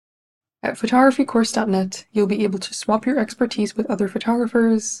At photographycourse.net, you'll be able to swap your expertise with other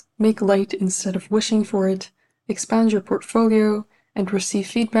photographers, make light instead of wishing for it, expand your portfolio, and receive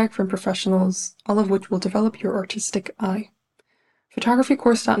feedback from professionals, all of which will develop your artistic eye.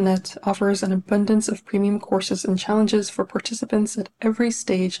 Photographycourse.net offers an abundance of premium courses and challenges for participants at every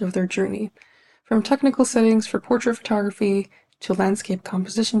stage of their journey, from technical settings for portrait photography to landscape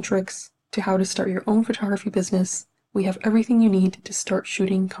composition tricks to how to start your own photography business. We have everything you need to start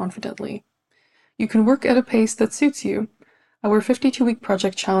shooting confidently. You can work at a pace that suits you. Our 52-week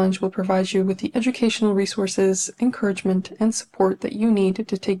project challenge will provide you with the educational resources, encouragement, and support that you need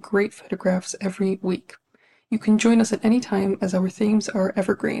to take great photographs every week. You can join us at any time as our themes are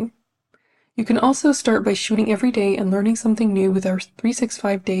evergreen. You can also start by shooting every day and learning something new with our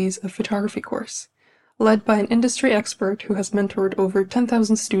 365 Days of Photography course. Led by an industry expert who has mentored over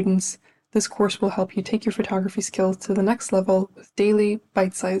 10,000 students, this course will help you take your photography skills to the next level with daily,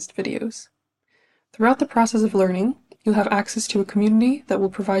 bite-sized videos. Throughout the process of learning, you'll have access to a community that will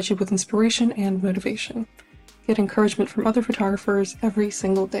provide you with inspiration and motivation. Get encouragement from other photographers every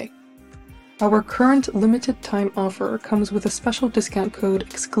single day. Our current limited time offer comes with a special discount code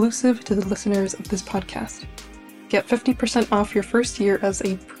exclusive to the listeners of this podcast. Get 50% off your first year as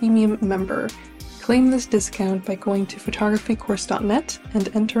a premium member. Claim this discount by going to photographycourse.net and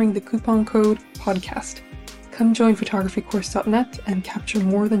entering the coupon code PODCAST. Come join photographycourse.net and capture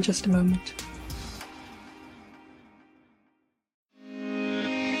more than just a moment.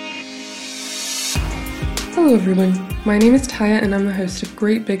 Hello everyone, my name is Taya and I'm the host of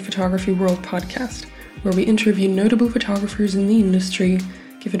Great Big Photography World podcast, where we interview notable photographers in the industry,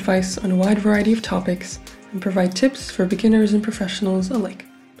 give advice on a wide variety of topics, and provide tips for beginners and professionals alike.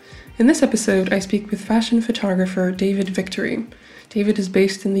 In this episode, I speak with fashion photographer David Victory. David is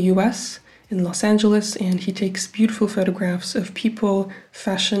based in the US, in Los Angeles, and he takes beautiful photographs of people,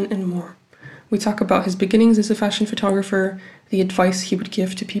 fashion, and more. We talk about his beginnings as a fashion photographer, the advice he would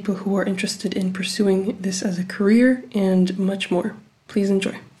give to people who are interested in pursuing this as a career, and much more. Please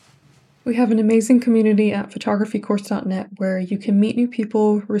enjoy. We have an amazing community at photographycourse.net where you can meet new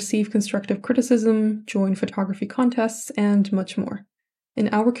people, receive constructive criticism, join photography contests, and much more. In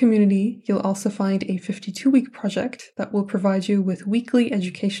our community, you'll also find a 52-week project that will provide you with weekly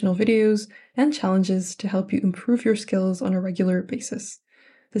educational videos and challenges to help you improve your skills on a regular basis.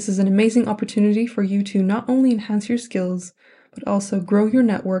 This is an amazing opportunity for you to not only enhance your skills, but also grow your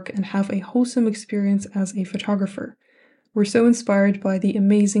network and have a wholesome experience as a photographer. We're so inspired by the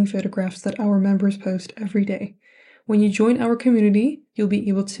amazing photographs that our members post every day. When you join our community, you'll be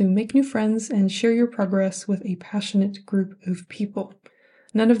able to make new friends and share your progress with a passionate group of people.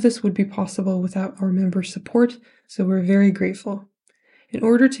 None of this would be possible without our members' support, so we're very grateful. In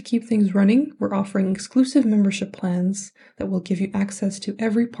order to keep things running, we're offering exclusive membership plans that will give you access to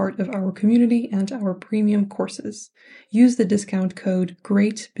every part of our community and our premium courses. Use the discount code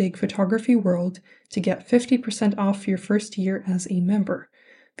GreatBigPhotographyWorld to get 50% off your first year as a member.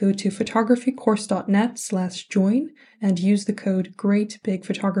 Go to photographycourse.net/join and use the code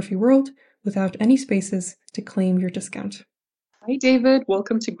GreatBigPhotographyWorld without any spaces to claim your discount. Hi, David.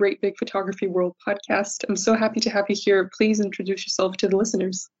 Welcome to Great Big Photography World podcast. I'm so happy to have you here. Please introduce yourself to the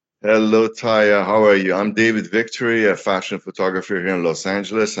listeners. Hello, Taya. How are you? I'm David Victory, a fashion photographer here in Los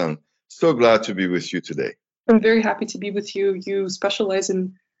Angeles. I'm so glad to be with you today. I'm very happy to be with you. You specialize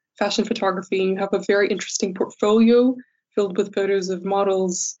in fashion photography and you have a very interesting portfolio filled with photos of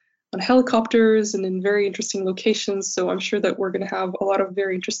models on helicopters and in very interesting locations. So I'm sure that we're going to have a lot of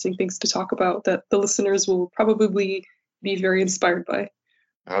very interesting things to talk about that the listeners will probably be very inspired by.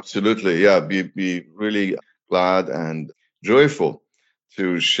 Absolutely. Yeah, be really glad and joyful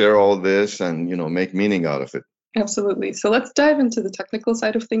to share all this and, make meaning out of it. Absolutely. So let's dive into the technical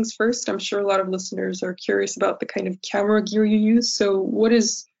side of things first. I'm sure a lot of listeners are curious about the kind of camera gear you use. So what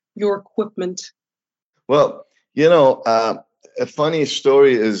is your equipment? Well, a funny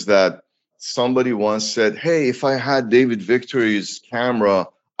story is that somebody once said, hey, if I had David Victory's camera,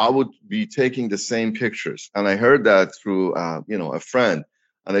 I would be taking the same pictures. And I heard that through, a friend.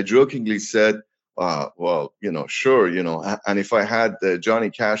 And I jokingly said, well, sure, and if I had Johnny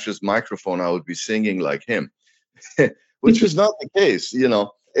Cash's microphone, I would be singing like him, which is not the case.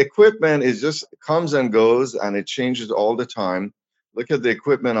 Equipment is just comes and goes and it changes all the time. Look at the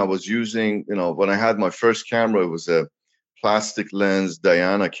equipment I was using, when I had my first camera, it was a plastic lens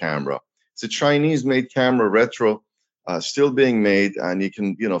Diana camera. It's a Chinese made camera, retro. Still being made, and you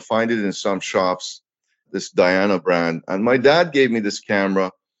can find it in some shops, this Diana brand. And my dad gave me this camera,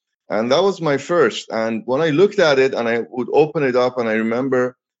 and that was my first. And when I looked at it and I would open it up, and I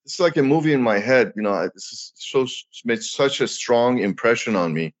remember it's like a movie in my head. This is made such a strong impression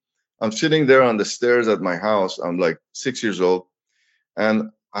on me. I'm sitting there on the stairs at my house. I'm like 6 years old,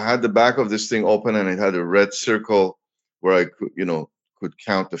 and I had the back of this thing open, and it had a red circle where I could, could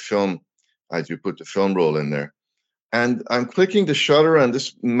count the film as you put the film roll in there. And I'm clicking the shutter, and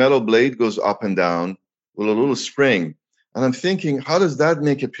this metal blade goes up and down with a little spring. And I'm thinking, how does that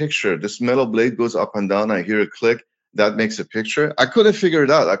make a picture? This metal blade goes up and down. I hear a click. That makes a picture. I couldn't figure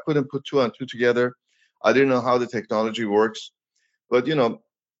it out. I couldn't put two and two together. I didn't know how the technology works. But,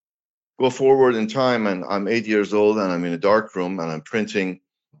 go forward in time, and I'm 8 years old, and I'm in a dark room, and I'm printing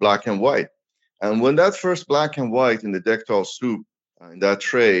black and white. And when that first black and white in the Dectal soup, in that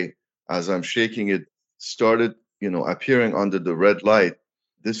tray, as I'm shaking it, started, appearing under the red light,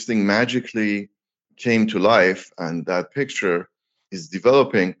 this thing magically came to life, and that picture is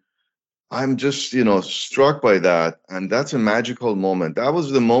developing. I'm just, struck by that. And that's a magical moment. That was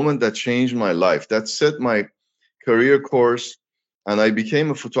the moment that changed my life. That set my career course. And I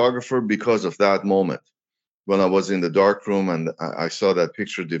became a photographer because of that moment when I was in the dark room and I saw that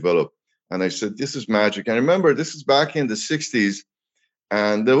picture develop. And I said, this is magic. And remember, this is back in the 60s,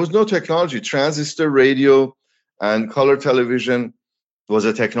 and there was no technology. Transistor radio and color television was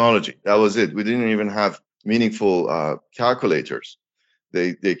a technology. That was it. We didn't even have meaningful calculators.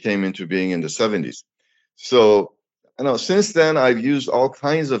 They came into being in the 70s. So, since then, I've used all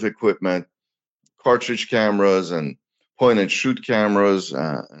kinds of equipment, cartridge cameras and point and shoot cameras,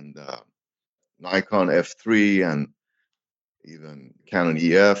 and Nikon F3, and even Canon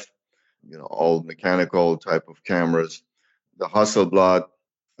EF, all mechanical type of cameras. The Hasselblad,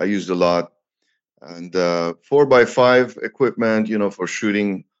 I used a lot. And 4x5 equipment, for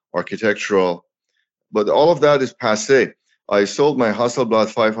shooting architectural. But all of that is passé. I sold my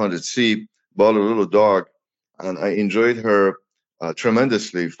Hasselblad 500C, bought a little dog, and I enjoyed her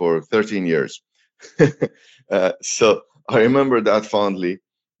tremendously for 13 years. So I remember that fondly.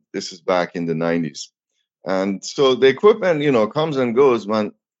 This is back in the 90s. And so the equipment, comes and goes,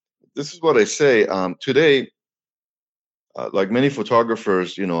 man. This is what I say. Today, like many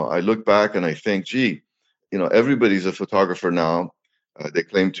photographers, I look back and I think, gee, everybody's a photographer now. They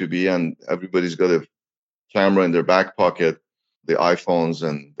claim to be, and everybody's got a camera in their back pocket, the iPhones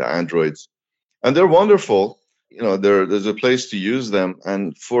and the Androids. And they're wonderful. There's a place to use them.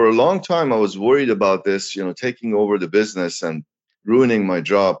 And for a long time, I was worried about this, taking over the business and ruining my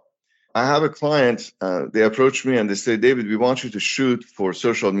job. I have a client, they approached me and they say, David, we want you to shoot for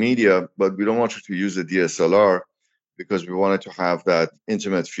social media, but we don't want you to use a DSLR because we wanted to have that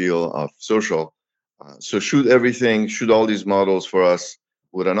intimate feel of social. So shoot everything, shoot all these models for us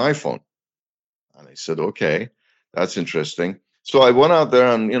with an iPhone. And I said, okay, that's interesting. So I went out there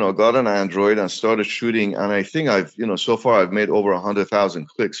and, got an Android and started shooting. And I think so far I've made over 100,000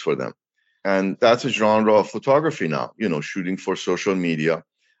 clicks for them. And that's a genre of photography now, shooting for social media.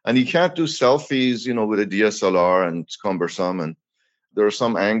 And you can't do selfies, with a DSLR, and it's cumbersome. And there are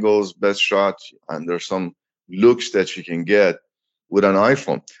some angles, best shots, and there's some looks that you can get with an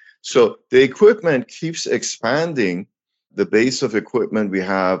iPhone. So the equipment keeps expanding, the base of equipment we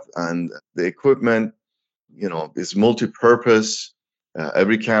have, and the equipment, is multi-purpose.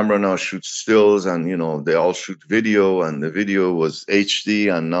 Every camera now shoots stills, and they all shoot video, and the video was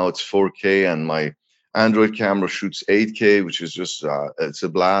HD, and now it's 4K, and my Android camera shoots 8K, which is just it's a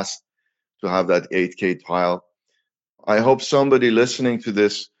blast to have that 8K tile. I hope somebody listening to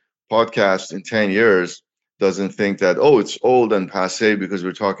this podcast in 10 years doesn't think that, oh, it's old and passé because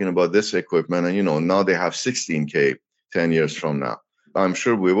we're talking about this equipment, and now they have 16K 10 years from now. I'm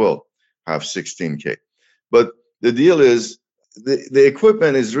sure we will have 16K. But the deal is, the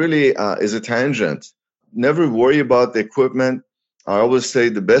equipment is really is a tangent. Never worry about the equipment. I always say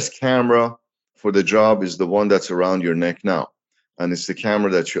the best camera for the job is the one that's around your neck now, and it's the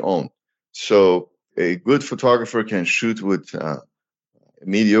camera that you own. So a good photographer can shoot with a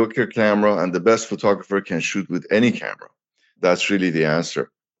mediocre camera, and the best photographer can shoot with any camera. That's really the answer.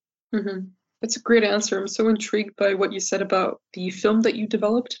 Mm-hmm. That's a great answer. I'm so intrigued by what you said about the film that you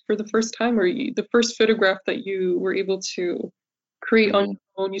developed for the first time, or the first photograph that you were able to create on your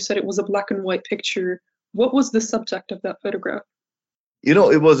own. You said it was a black and white picture. What was the subject of that photograph? It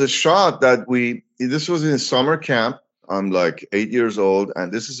was a shot that this was in summer camp. I'm like 8 years old,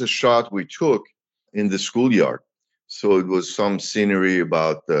 and this is a shot we took in the schoolyard. So it was some scenery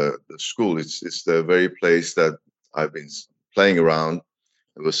about the school. It's the very place that I've been playing around.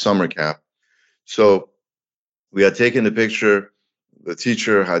 It was summer camp. So we had taken the picture. The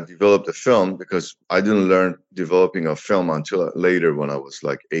teacher had developed a film, because I didn't learn developing a film until later when I was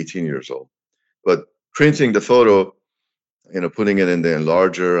like 18 years old. But printing the photo, putting it in the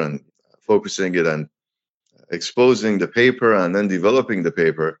enlarger and focusing it and exposing the paper and then developing the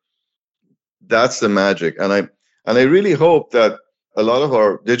paper, That's the magic. And I really hope that a lot of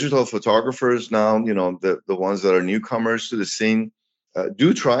our digital photographers now, the ones that are newcomers to the scene,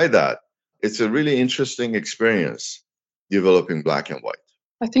 do try that. It's a really interesting experience developing black and white.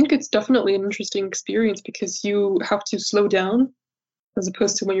 I think it's definitely an interesting experience because you have to slow down as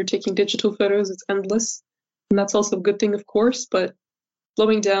opposed to when you're taking digital photos, it's endless. And that's also a good thing, of course, but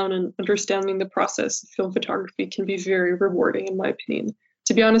slowing down and understanding the process of film photography can be very rewarding, in my opinion.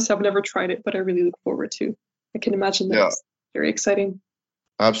 To be honest, I've never tried it, but I really look forward to. I can imagine Yeah, that's very exciting.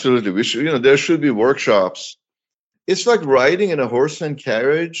 absolutely. We should, there should be workshops. It's like riding in a horse and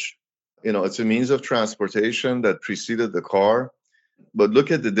carriage. It's a means of transportation that preceded the car. But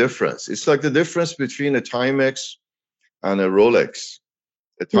look at the difference. It's like the difference between a Timex and a Rolex.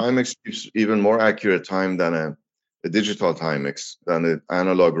 A Timex gives even more accurate time than a digital Timex, than an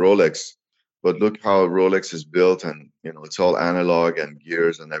analog Rolex. But look how Rolex is built, and it's all analog and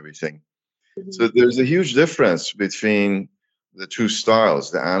gears and everything. So there's a huge difference between the two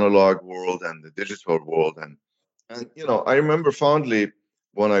styles, the analog world and the digital world. And I remember fondly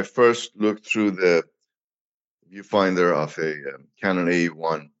when I first looked through the viewfinder of a Canon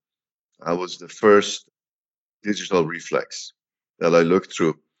AE1. I was the first digital reflex that I looked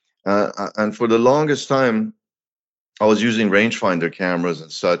through. And for the longest time, I was using rangefinder cameras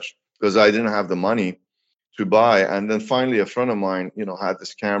and such because I didn't have the money to buy. And then finally, a friend of mine, had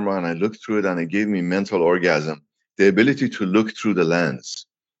this camera, and I looked through it, and it gave me mental orgasm. The ability to look through the lens,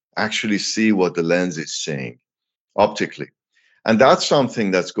 actually see what the lens is saying optically. And that's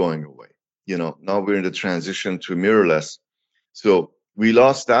something that's going away. Now we're in the transition to mirrorless. So we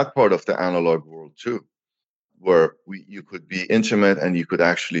lost that part of the analog world too, where you could be intimate and you could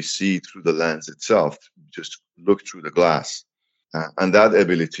actually see through the lens itself, just look through the glass. And that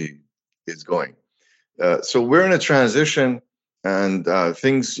ability is going. So we're in a transition, and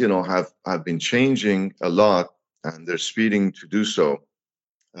things, have been changing a lot, and they're speeding to do so.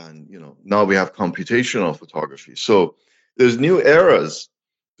 And now we have computational photography. So there's new eras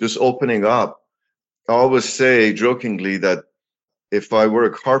just opening up. I always say jokingly that if I were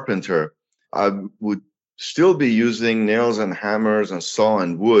a carpenter, I would still be using nails and hammers and saw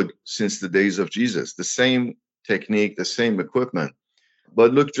and wood since the days of Jesus. The same technique, the same equipment.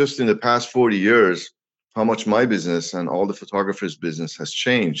 But look, just in the past 40 years, how much my business and all the photographers' business has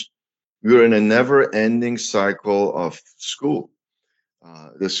changed. We're in a never-ending cycle of school.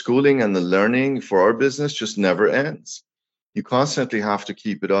 The schooling and the learning for our business just never ends. You constantly have to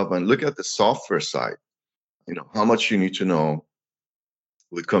keep it up, and look at the software side. How much you need to know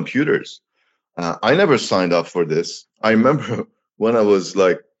with computers. I never signed up for this. I remember when I was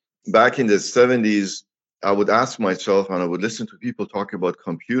like back in the 70s, I would ask myself, and I would listen to people talk about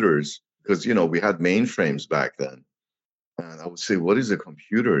computers because, we had mainframes back then. And I would say, what is a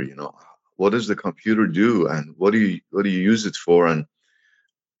computer? What does the computer do? And what do you use it for? And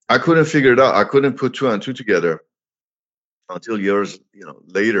I couldn't figure it out. I couldn't put two and two together until years,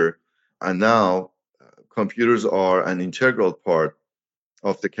 later. And now computers are an integral part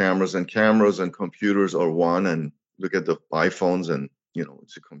of the cameras, and cameras and computers are one. And look at the iPhones, and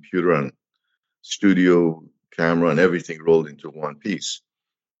it's a computer and studio camera and everything rolled into one piece.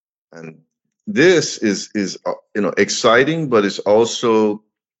 And this is exciting, but it's also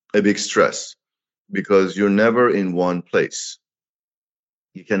a big stress because you're never in one place.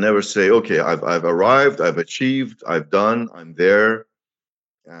 You can never say, okay, I've arrived, I've achieved, I've done, I'm there.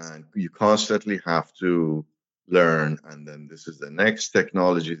 And you constantly have to learn. And then this is the next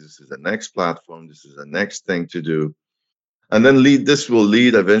technology, this is the next platform, this is the next thing to do. And then this will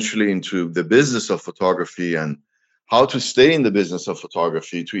lead eventually into the business of photography and how to stay in the business of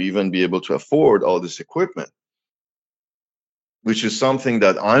photography to even be able to afford all this equipment, which is something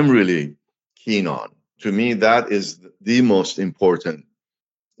that I'm really keen on. To me, that is the most important,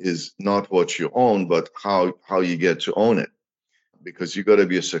 is not what you own, but how you get to own it. Because you got to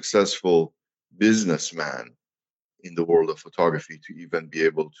be a successful businessman in the world of photography to even be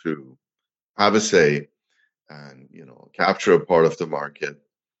able to have a say and capture a part of the market,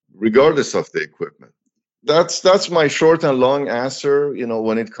 regardless of the equipment. That's my short and long answer.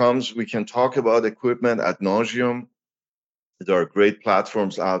 When it comes, we can talk about equipment ad nauseum. There are great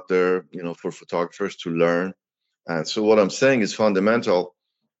platforms out there, for photographers to learn. And so what I'm saying is fundamental.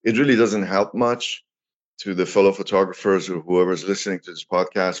 It really doesn't help much to the fellow photographers or whoever's listening to this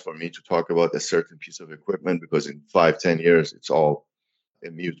podcast for me to talk about a certain piece of equipment, because in 5-10 years, it's all a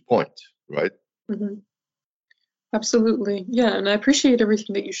mute point, right? Mm-hmm. Absolutely. Yeah, and I appreciate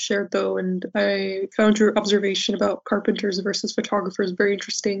everything that you shared, though, and I found your observation about carpenters versus photographers very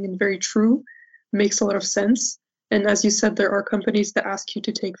interesting and very true. Makes a lot of sense. And as you said, there are companies that ask you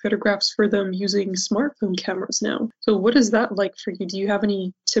to take photographs for them using smartphone cameras now. So what is that like for you? Do you have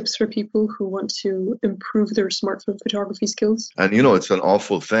any tips for people who want to improve their smartphone photography skills? And it's an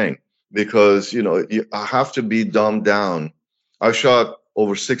awful thing because I have to be dumbed down. I shot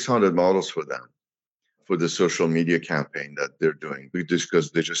over 600 models for them for the social media campaign that they're doing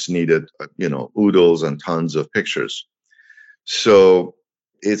because they just needed oodles and tons of pictures. So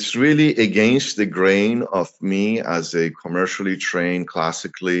it's really against the grain of me as a commercially trained,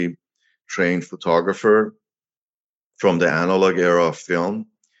 classically trained photographer from the analog era of film.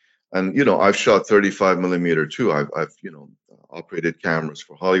 And I've shot 35 millimeter too. I've operated cameras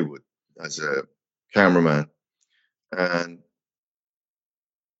for Hollywood as a cameraman, and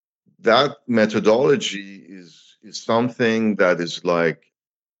that methodology is something that is like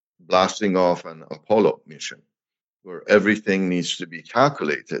blasting off an Apollo mission, where everything needs to be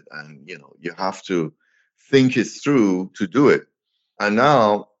calculated, and you have to think it through to do it. And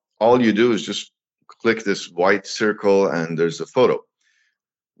now all you do is just click this white circle, and there's a photo,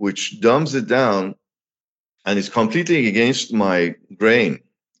 which dumbs it down, and it's completely against my grain,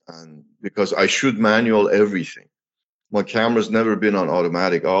 and because I shoot manual everything. My camera's never been on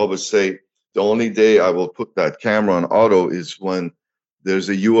automatic. I always say the only day I will put that camera on auto is when there's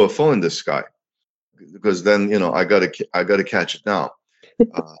a UFO in the sky, because then I gotta catch it now.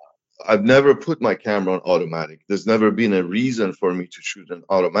 Uh, I've never put my camera on automatic. There's never been a reason for me to shoot an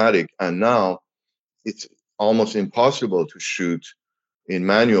automatic, and now it's almost impossible to shoot in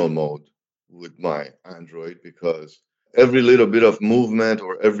manual mode with my Android because every little bit of movement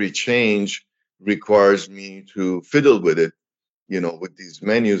or every change requires me to fiddle with it, with these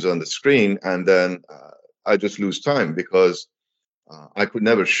menus on the screen, and then I just lose time because I could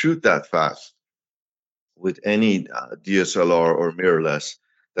never shoot that fast with any DSLR or mirrorless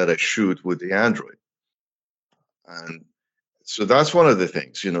that I shoot with the Android. And so that's one of the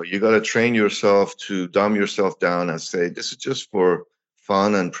things, you got to train yourself to dumb yourself down and say, this is just for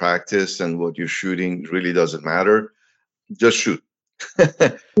fun and practice, and what you're shooting really doesn't matter. Just shoot.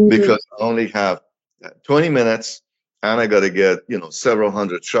 Because I only have 20 minutes and I got to get, several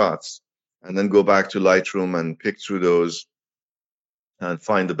hundred shots and then go back to Lightroom and pick through those and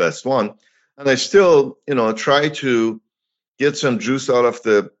find the best one. And I still, try to get some juice out of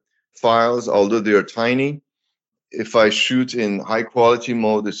the files, although they're tiny. If I shoot in high quality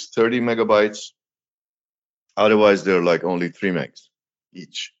mode, it's 30 megabytes. Otherwise, they're like only 3 megs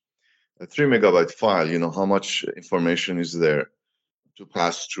each. A 3 megabyte file, how much information is there to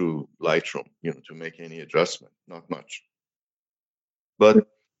pass through Lightroom, to make any adjustment? Not much. But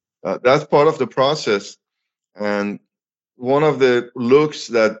that's part of the process. And one of the looks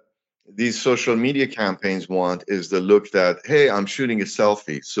that these social media campaigns want is the look that, hey, I'm shooting a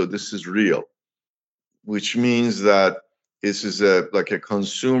selfie, so this is real, which means that this is like a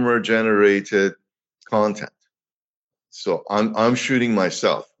consumer generated content. So I'm shooting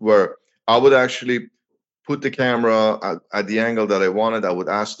myself, where I would actually put the camera at the angle that I wanted. I would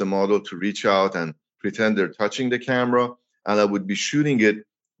ask the model to reach out and pretend they're touching the camera, and I would be shooting it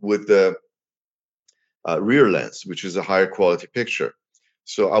with the rear lens, which is a higher quality picture.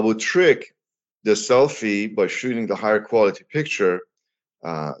 So I would trick the selfie by shooting the higher quality picture,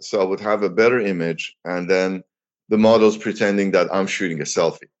 so I would have a better image, and then the model's pretending that I'm shooting a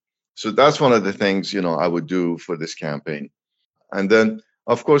selfie. So that's one of the things, I would do for this campaign. And then,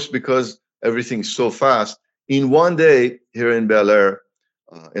 of course, because everything's so fast, in one day here in Bel Air,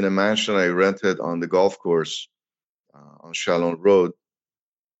 in a mansion I rented on the golf course on Chalon Road,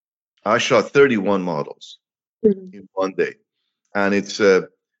 I shot 31 models in one day. And it's a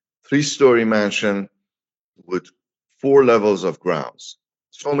 3-story mansion with 4 levels of grounds,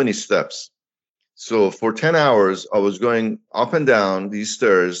 so many steps. So for 10 hours, I was going up and down these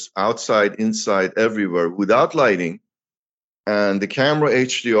stairs, outside, inside, everywhere, without lighting. And the camera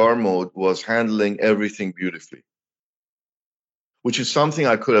HDR mode was handling everything beautifully, which is something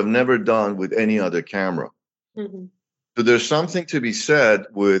I could have never done with any other camera. So there's something to be said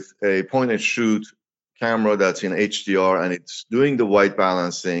with a point and shoot camera that's in HDR, and it's doing the white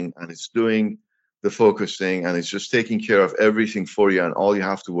balancing, and it's doing the focusing, and it's just taking care of everything for you, and all you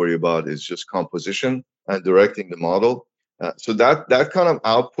have to worry about is just composition and directing the model. So that kind of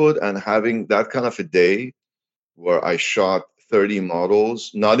output, and having that kind of a day where I shot 30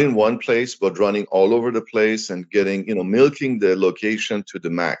 models, not in one place, but running all over the place and getting, milking the location to the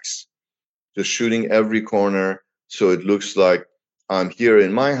max, just shooting every corner so it looks like I'm here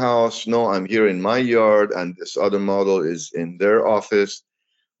in my house. No, I'm here in my yard, and this other model is in their office.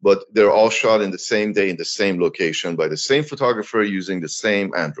 But they're all shot in the same day in the same location by the same photographer using the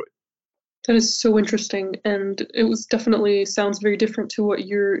same Android. That is so interesting, and it was definitely sounds very different to what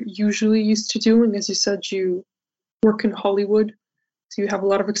you're usually used to doing. As you said, you work in Hollywood, so you have a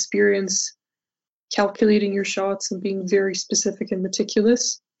lot of experience calculating your shots and being very specific and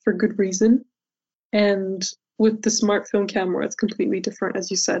meticulous for good reason. And with the smartphone camera, it's completely different. As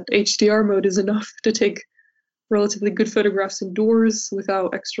you said, HDR mode is enough to take relatively good photographs indoors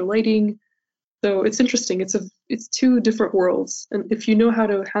without extra lighting. So it's interesting. It's two different worlds, and if you know how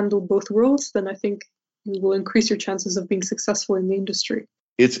to handle both worlds, then I think you will increase your chances of being successful in the industry.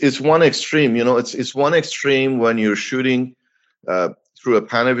 It's one extreme, it's one extreme when you're shooting through a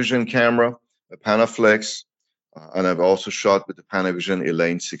Panavision camera, a Panaflex, and I've also shot with the Panavision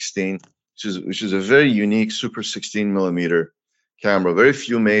Elaine 16, which is a very unique Super 16 millimeter camera. Very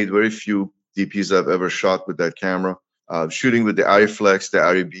few made, very few DPs I've ever shot with that camera. Shooting with the Arriflex, the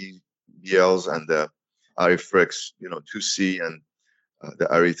Arri BLs, and the Arriflex, 2C, and the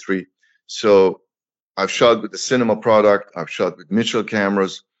Arri 3. So I've shot with the cinema product. I've shot with Mitchell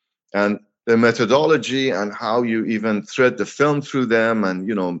cameras, and the methodology and how you even thread the film through them,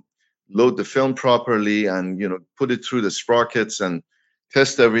 and load the film properly, and put it through the sprockets and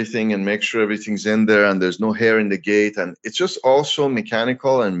test everything and make sure everything's in there and there's no hair in the gate. And it's just also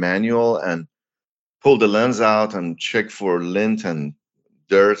mechanical and manual, and pull the lens out and check for lint and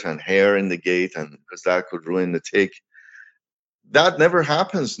dirt and hair in the gate, and because that could ruin the take. That never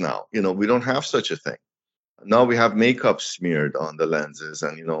happens now. We don't have such a thing. Now we have makeup smeared on the lenses,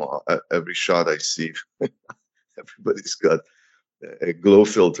 and every shot I see, everybody's got a glow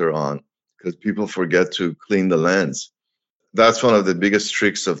filter on because people forget to clean the lens. That's one of the biggest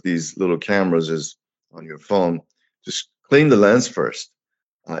tricks of these little cameras is on your phone. Just clean the lens first.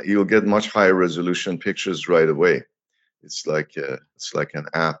 You'll get much higher resolution pictures right away. It's like an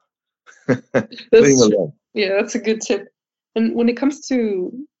app. Yeah, that's a good tip. And when it comes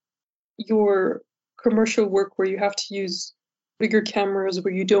to your commercial work where you have to use bigger cameras,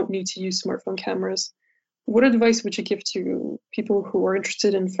 where you don't need to use smartphone cameras, what advice would you give to people who are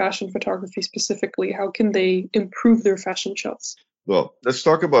interested in fashion photography specifically? How can they improve their fashion shots? Well, let's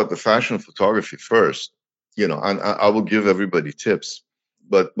talk about the fashion photography first. And I will give everybody tips,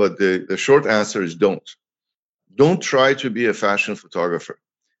 but the short answer is don't try to be a fashion photographer.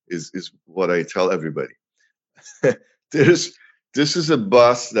 Is what I tell everybody. This is a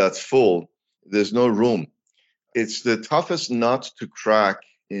bus that's full. There's no room. It's the toughest nut to crack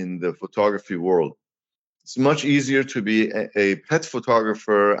in the photography world. It's much easier to be a pet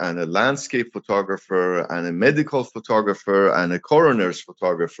photographer and a landscape photographer and a medical photographer and a coroner's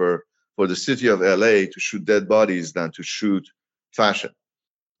photographer for the city of LA to shoot dead bodies than to shoot fashion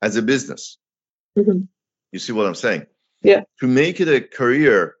as a business. Mm-hmm. You see what I'm saying? Yeah. To make it a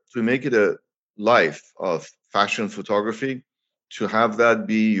career, to make it a life of fashion photography, to have that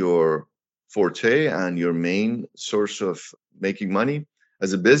be your forte and your main source of making money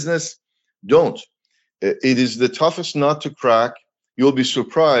as a business, don't. It is the toughest nut to crack. You'll be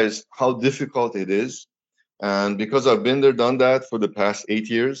surprised how difficult it is. And because I've been there, done that for the past 8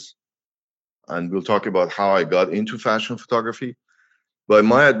 years, and we'll talk about how I got into fashion photography. But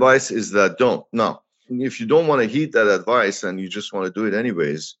my advice is that don't. Now, if you don't want to heed that advice and you just want to do it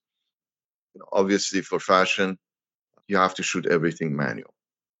anyways, obviously for fashion, you have to shoot everything manual.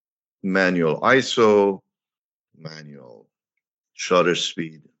 Manual ISO, manual shutter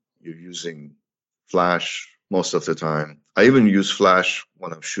speed. You're using flash most of the time. I even use flash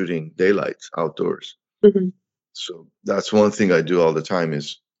when I'm shooting daylight outdoors. Mm-hmm. So that's one thing I do all the time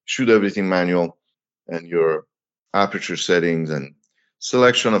is shoot everything manual, and your aperture settings and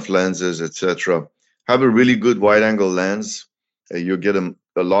selection of lenses, etc. Have a really good wide angle lens. You'll get a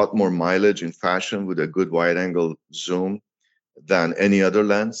lot more mileage in fashion with a good wide angle zoom than any other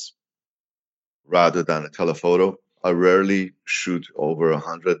lens rather than a telephoto. I rarely shoot over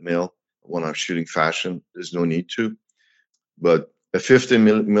 100 mil when I'm shooting fashion. There's no need to. But a 50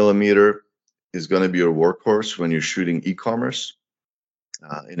 millimeter is going to be your workhorse when you're shooting e-commerce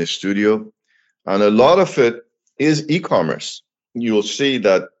in a studio. And a lot of it is e-commerce. You'll see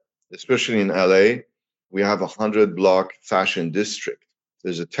that, especially in LA, we have a 100-block fashion district.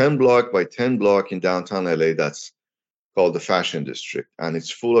 There's a 10-block by 10 block in downtown LA that's called the fashion district. And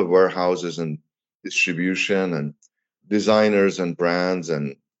it's full of warehouses and distribution and designers and brands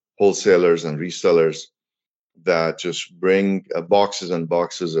and wholesalers and resellers that just bring boxes and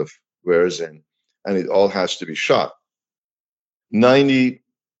boxes of wares in, and it all has to be shot. 95%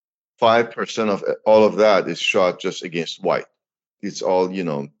 of all of that is shot just against white. It's all,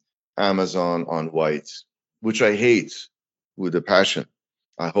 Amazon on white, which I hate with a passion.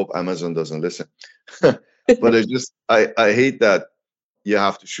 I hope Amazon doesn't listen. But I hate that you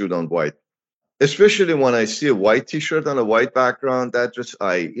have to shoot on white. especially when I see a white t-shirt on a white background, that just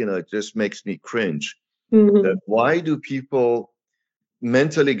it just makes me cringe. That why do people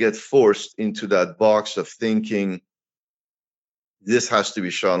mentally get forced into that box of thinking this has to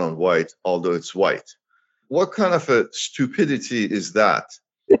be shot on white, although it's white? What kind of a stupidity is that?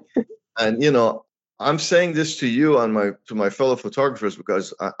 And I'm saying this to you and to my fellow photographers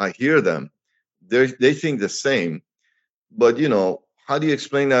because I hear them. They think the same. But how do you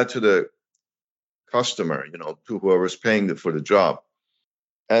explain that to the customer, to whoever's paying for the job?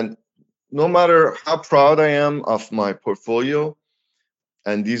 And no matter how proud I am of my portfolio,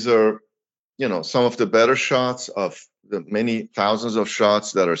 and these are, some of the better shots of the many thousands of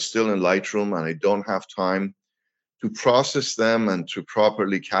shots that are still in Lightroom, and I don't have time to process them and to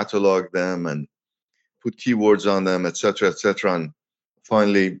properly catalog them and put keywords on them, etc., etc. And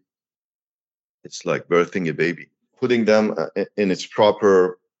finally, it's like birthing a baby, putting them in its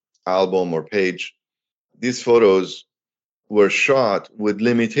proper album or page. These photos were shot with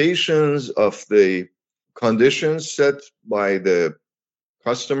limitations of the conditions set by the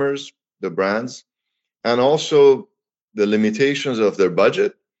customers, the brands, and also the limitations of their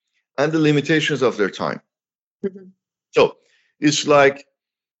budget and the limitations of their time. So it's like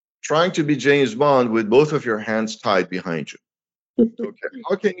trying to be James Bond with both of your hands tied behind you. Okay.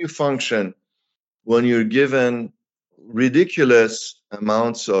 How can you function when you're given ridiculous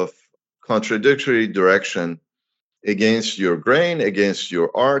amounts of contradictory direction against your grain, against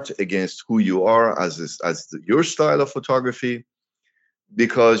your art, against who you are as your style of photography,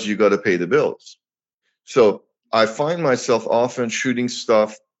 because you got to pay the bills? So I find myself often shooting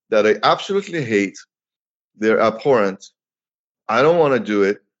stuff that I absolutely hate. They're abhorrent. I don't want to do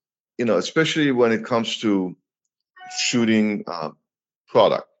it, especially when it comes to shooting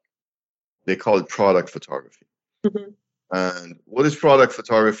product. They call it product photography. And what is product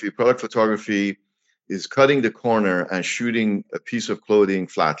photography? Product photography is cutting the corner and shooting a piece of clothing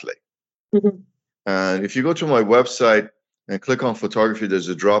flat lay. And if you go to my website and click on photography, there's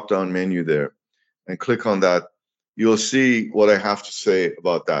a drop-down menu there. And click on that, you'll see what I have to say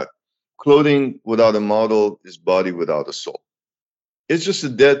about that. Clothing without a model is body without a soul. It's just a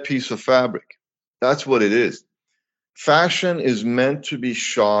dead piece of fabric. That's what it is. Fashion is meant to be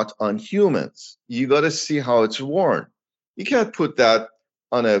shot on humans. You got to see how it's worn. You can't put that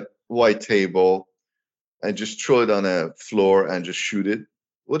on a white table and just throw it on a floor and just shoot it.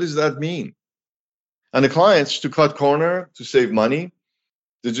 What does that mean? And the clients, to cut corner, to save money,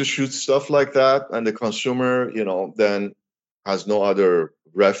 they just shoot stuff like that. And the consumer, then has no other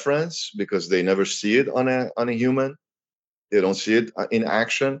reference because they never see it on a human. They don't see it in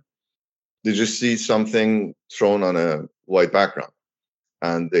action. They just see something thrown on a white background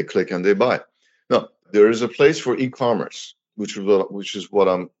and they click and they buy. No, there is a place for e-commerce, which is what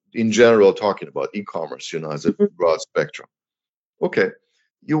I'm in general talking about, e-commerce, as a broad spectrum. Okay,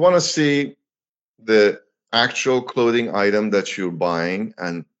 you want to see the actual clothing item that you're buying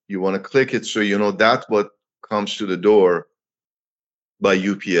and you want to click it so that's what comes to the door by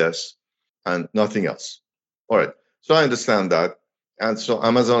UPS and nothing else. All right, so I understand that. And so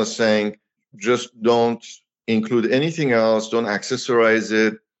Amazon is saying, just don't include anything else, don't accessorize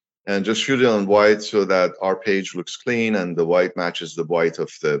it, and just shoot it on white so that our page looks clean and the white matches the white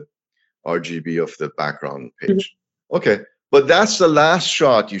of the RGB of the background page. Okay, but that's the last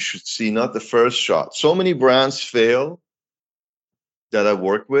shot you should see, not the first shot. So many brands fail that I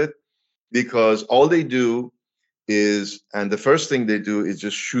work with because all they do is, and the first thing they do is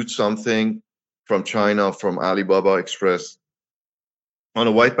just shoot something from China, from Alibaba Express on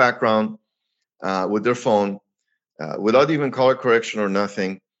a white background with their phone without even color correction or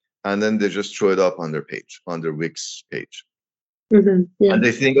nothing. And then they just throw it up on their page, on their Wix page. And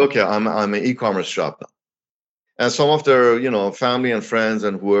they think, okay, I'm an e-commerce shop now. And some of their, family and friends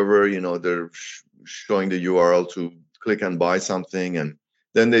and whoever, they're showing the URL to click and buy something. And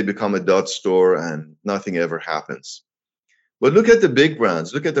then they become a dot store and nothing ever happens. But look at the big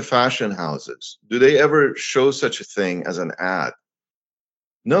brands, look at the fashion houses. Do they ever show such a thing as an ad?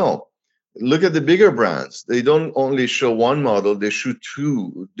 No. Look at the bigger brands. They don't only show one model, they shoot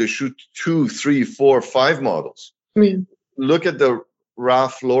two, 3, 4, 5 models. Look at the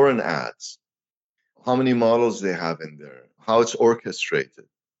Ralph Lauren ads. How many models they have in there, how it's orchestrated,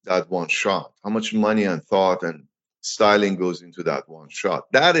 that one shot, how much money and thought and styling goes into that one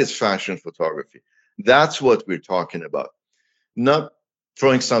shot. That is fashion photography. That's what we're talking about. Not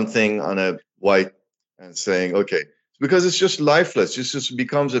throwing something on a white and saying, okay, because it's just lifeless. It just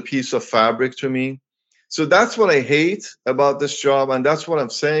becomes a piece of fabric to me. So that's what I hate about this job. And that's what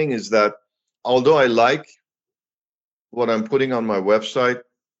I'm saying is that although I like what I'm putting on my website,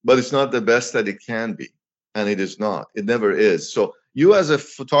 but it's not the best that it can be. And it is not. It never is. So you as a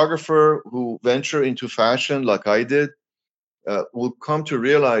photographer who venture into fashion like I did, will come to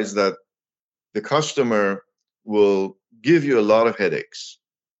realize that the customer will give you a lot of headaches.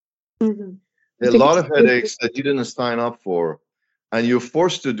 Mm-hmm. A lot of headaches that you didn't sign up for, and you're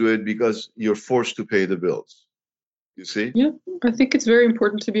forced to do it because you're forced to pay the bills. You see? Yeah, I think it's very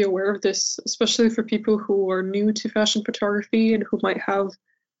important to be aware of this, especially for people who are new to fashion photography and who might have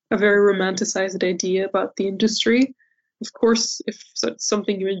a very romanticized idea about the industry. Of course, if it's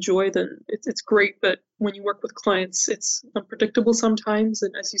something you enjoy, then it's great. But when you work with clients, it's unpredictable sometimes.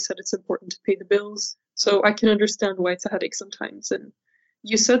 And as you said, it's important to pay the bills. So I can understand why it's a headache sometimes. And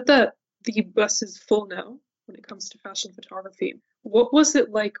you said that the bus is full now when it comes to fashion photography. What was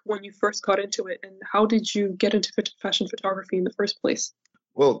it like when you first got into it, and how did you get into fashion photography in the first place?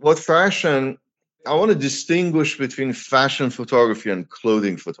 Well, I want to distinguish between fashion photography and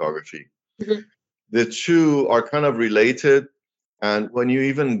clothing photography. Mm-hmm. The two are kind of related. And when you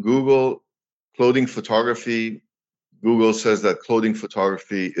even Google clothing photography, Google says that clothing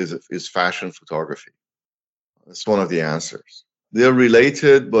photography is fashion photography. That's one of the answers. They're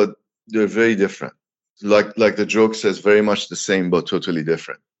related, but they're very different. Like the joke says, very much the same, but totally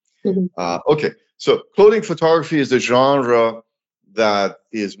different. Mm-hmm. Okay, so clothing photography is the genre that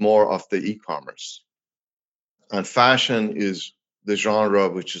is more of the e-commerce. And fashion is the genre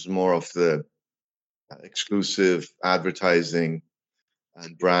which is more of the exclusive advertising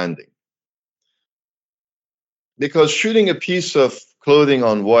and branding. Because shooting a piece of clothing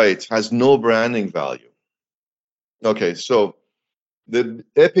on white has no branding value. Okay, so the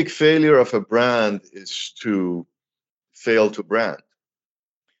epic failure of a brand is to fail to brand.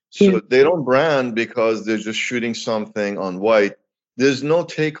 So they don't brand because they're just shooting something on white. There's no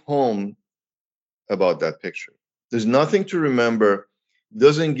take home about that picture. There's nothing to remember.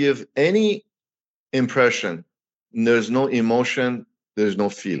 Doesn't give any impression. There's no emotion. There's no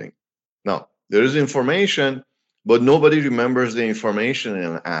feeling. Now, there is information, but nobody remembers the information in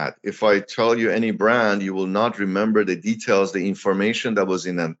an ad. If I tell you any brand, you will not remember the details, the information that was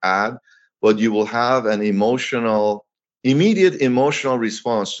in an ad, but you will have an immediate emotional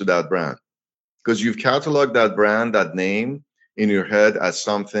response to that brand because you've cataloged that brand, that name in your head as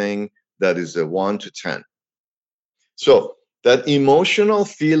something that is a 1 to 10. So that emotional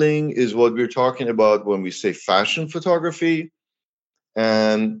feeling is what we're talking about when we say fashion photography.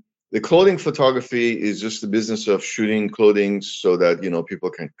 And the clothing photography is just the business of shooting clothing so that,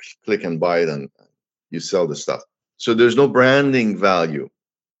 people can click and buy it and you sell the stuff. So there's no branding value.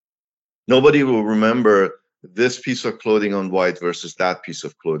 Nobody will remember this piece of clothing on white versus that piece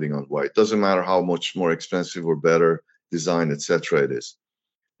of clothing on white. Doesn't matter how much more expensive or better design, etc. it is.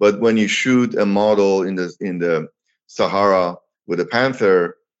 But when you shoot a model in the Sahara with a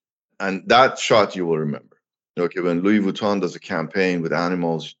panther, and that shot you will remember. Okay, when Louis Vuitton does a campaign with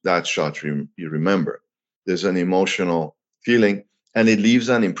animals, that shot you remember. There's an emotional feeling, and it leaves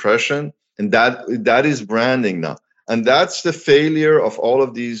an impression, and that is branding now. And that's the failure of all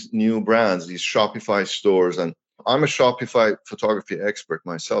of these new brands, these Shopify stores. And I'm a Shopify photography expert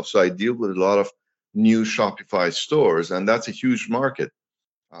myself, so I deal with a lot of new Shopify stores, and that's a huge market.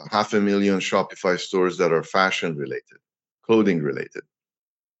 500,000 Shopify stores that are fashion related, clothing related.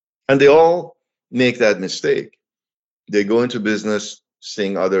 And they all make that mistake. They go into business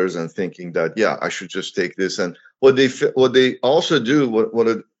seeing others and thinking that, yeah, I should just take this. And what they also do,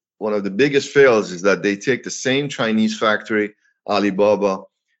 one of the biggest fails is that they take the same Chinese factory, Alibaba,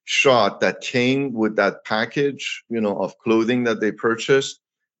 shot that came with that package, of clothing that they purchased,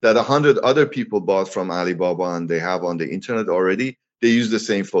 that 100 other people bought from Alibaba and they have on the internet already. They use the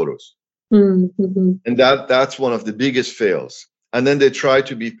same photos. Mm-hmm. And that's one of the biggest fails. And then they try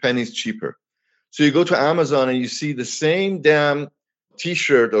to be pennies cheaper. So you go to Amazon and you see the same damn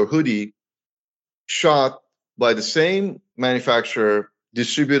t-shirt or hoodie shot by the same manufacturer,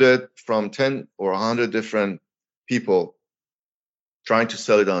 distributed from 10 or 100 different people trying to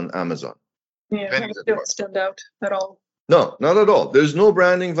sell it on Amazon. Yeah, it don't stand out at all. No, not at all. There's no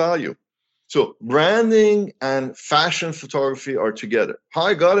branding value. So branding and fashion photography are together. How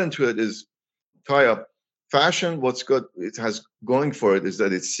I got into it is, Taya, fashion, what's good it has going for it is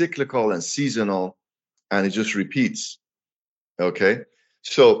that it's cyclical and seasonal, and it just repeats. Okay,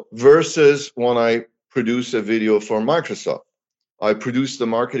 so versus when I produce a video for Microsoft, I produced the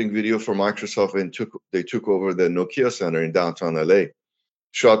marketing video for Microsoft and they took over the Nokia Center in downtown LA,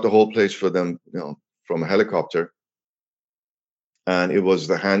 shot the whole place for them, from a helicopter, and it was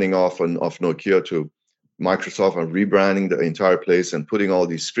the handing off of Nokia to Microsoft and rebranding the entire place and putting all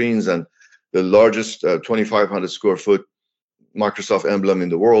these screens and the largest 2,500 square foot Microsoft emblem in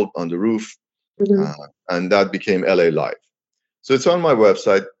the world on the roof, Mhm. and that became LA Live. So it's on my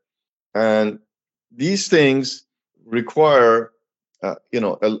website, and these things require, a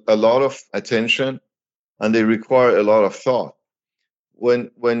lot of attention, and they require a lot of thought.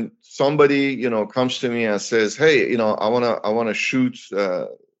 When somebody comes to me and says, "Hey, I want to shoot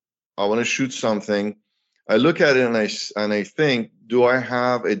something," I look at it and I think, do I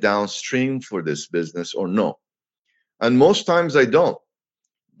have a downstream for this business or no? And most times I don't.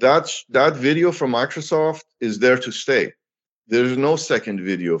 That video from Microsoft is there to stay. There's no second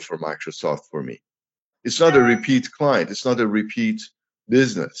video for Microsoft for me. It's not a repeat client. It's not a repeat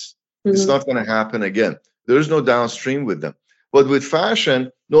business. It's Mhm. not going to happen again. There's no downstream with them. But with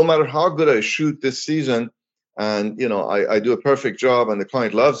fashion, no matter how good I shoot this season, and I do a perfect job and the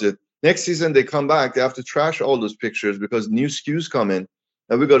client loves it, next season they come back, they have to trash all those pictures because new SKUs come in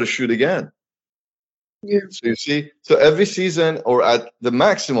and we got to shoot again. Yeah. So you see, so every season, or at the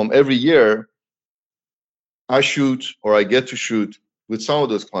maximum every year, I shoot, or I get to shoot with some of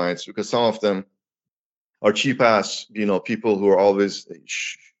those clients, because some of them are cheap ass, people who are always,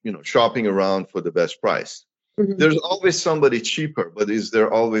 shopping around for the best price. Mhm. There's always somebody cheaper, but is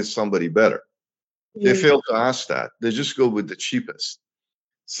there always somebody better? They Yeah. fail to ask that. They just go with the cheapest.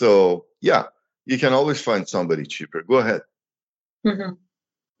 So yeah, you can always find somebody cheaper. Go ahead. Mhm.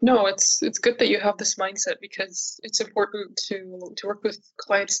 No, it's good that you have this mindset because it's important to work with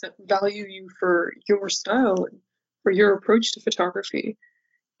clients that value you for your style and for your approach to photography.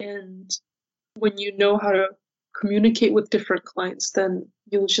 And when you know how to communicate with different clients, then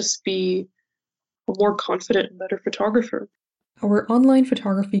you'll just be a more confident and better photographer. Our online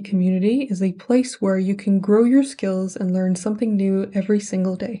photography community is a place where you can grow your skills and learn something new every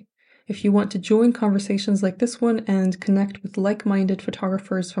single day. If you want to join conversations like this one and connect with like-minded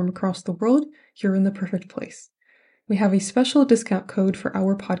photographers from across the world, you're in the perfect place. We have a special discount code for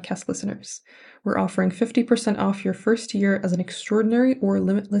our podcast listeners. We're offering 50% off your first year as an extraordinary or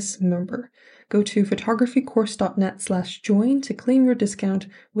limitless member. Go to photographycourse.net/join to claim your discount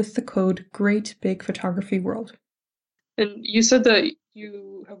with the code GreatBigPhotographyWorld. And you said that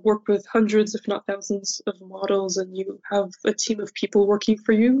you have worked with hundreds, if not thousands, of models, and you have a team of people working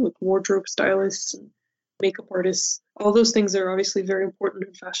for you, like wardrobe stylists and makeup artists. All those things are obviously very important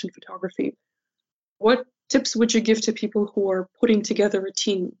in fashion photography. What tips would you give to people who are putting together a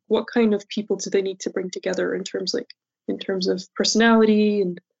team? What kind of people do they need to bring together in terms of personality,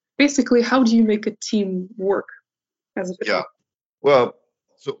 and basically how do you make a team work as a Yeah. photographer? Well,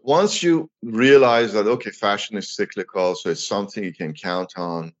 so once you realize that, okay, fashion is cyclical, so it's something you can count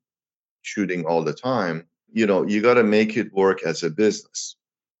on shooting all the time, you got to make it work as a business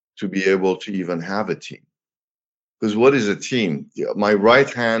to be able to even have a team. Because what is a team? Yeah, my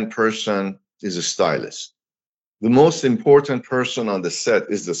right hand person is a stylist. The most important person on the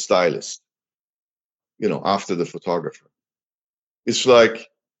set is the stylist, after the photographer. It's like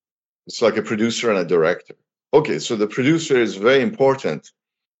a producer and a director. Okay, so the producer is very important,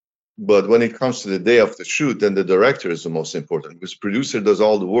 but when it comes to the day of the shoot, then the director is the most important, because producer does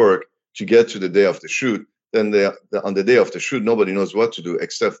all the work to get to the day of the shoot. Then on the day of the shoot, nobody knows what to do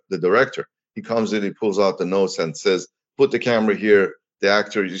except the director. He comes in, he pulls out the notes and says, "Put the camera here. The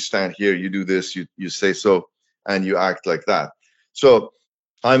actor, you stand here. You do this. You say so, and you act like that." So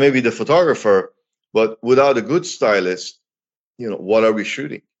I may be the photographer, but without a good stylist, what are we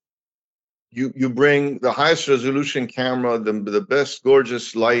shooting? You bring the highest resolution camera, the best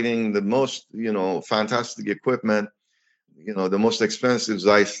gorgeous lighting, the most fantastic equipment, the most expensive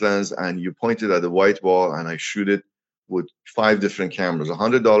Zeiss lens, and you point it at the white wall, and I shoot it with 5 different cameras,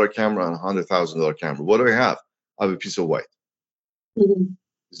 $100 camera and $100,000 camera. What do I have? I have a piece of white. Mhm.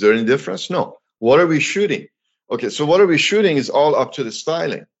 Is there any difference? No. What are we shooting? Okay, so what are we shooting is all up to the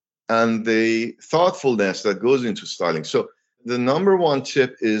styling and the thoughtfulness that goes into styling. So the number one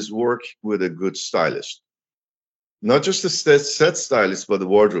tip is work with a good stylist, not just the set stylist, but the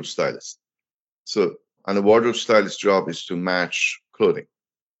wardrobe stylist. So, and the wardrobe stylist job is to match clothing.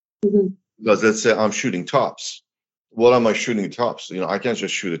 Mhm. Because let's say I'm shooting tops. What am I shooting tops? I can't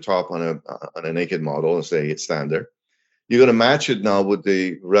just shoot a top on a naked model and say it's standard. You're going to match it now with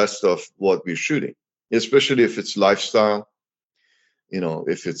the rest of what we're shooting, especially if it's lifestyle,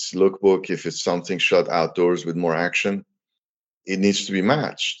 if it's lookbook, if it's something shot outdoors with more action, it needs to be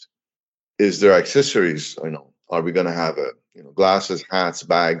matched. Is there accessories? Are we going to have glasses, hats,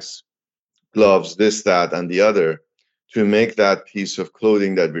 bags, gloves, this, that, and the other, to make that piece of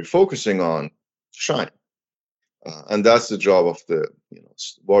clothing that we're focusing on shine? And that's the job of the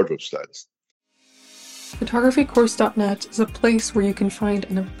wardrobe stylist. Photographycourse.net is a place where you can find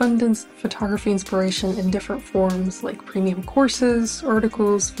an abundance of photography inspiration in different forms like premium courses,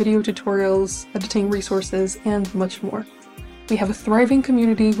 articles, video tutorials, editing resources, and much more. We have a thriving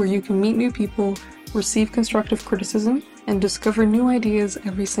community where you can meet new people, receive constructive criticism, and discover new ideas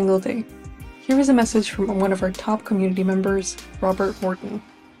every single day. Here is a message from one of our top community members, Robert Morton.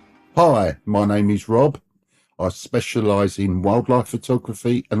 Hi, my name is Rob. I specialise in wildlife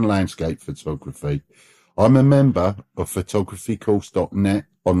photography and landscape photography. I'm a member of photographycourse.net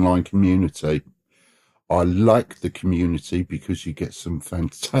online community. I like the community because you get some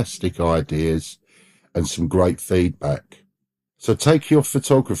fantastic ideas and some great feedback. So take your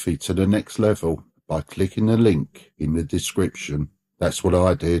photography to the next level by clicking the link in the description. That's what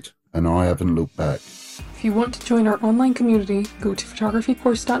I did, and I haven't looked back. If you want to join our online community, go to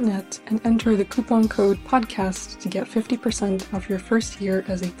photographycourse.net and enter the coupon code PODCAST to get 50% off your first year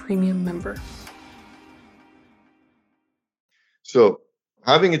as a premium member. So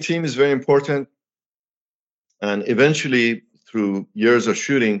having a team is very important. And eventually, through years of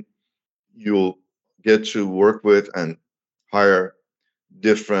shooting, you'll get to work with and hire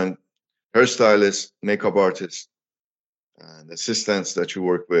different hairstylists, makeup artists, and assistants that you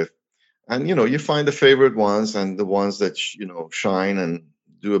work with. And, you find the favorite ones and the ones that, shine and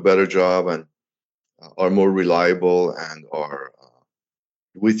do a better job and are more reliable and are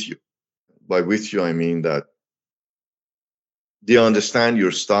with you. By with you, I mean that they understand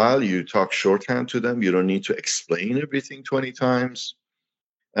your style. You talk shorthand to them. You don't need to explain everything 20 times.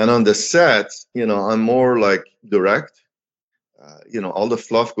 And on the set, I'm more like direct. All the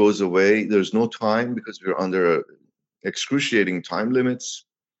fluff goes away. There's no time because we're under excruciating time limits,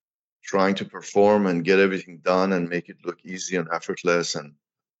 trying to perform and get everything done and make it look easy and effortless and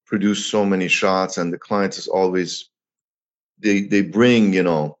produce so many shots. And the client is always, they bring,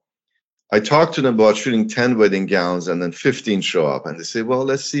 I talk to them about shooting 10 wedding gowns and then 15 show up and they say, well,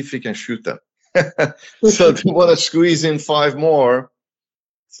 let's see if we can shoot them. So they want to squeeze in 5 more.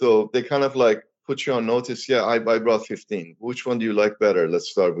 So they kind of like put you on notice. Yeah, I brought 15. Which one do you like better?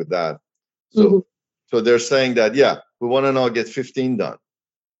 Let's start with that. So, so they're saying that, yeah, we want to now get 15 done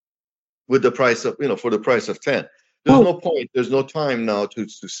with the price of, for the price of 10. There's no point. There's no time now to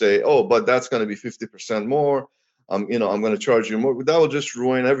say, oh, but that's going to be 50% more. I'm going to charge you more. That will just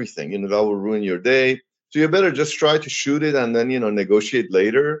ruin everything. That will ruin your day. So you better just try to shoot it and then, negotiate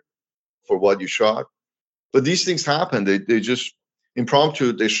later for what you shot. But these things happen. They just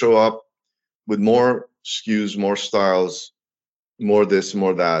impromptu, they show up with more SKUs, more styles, more this,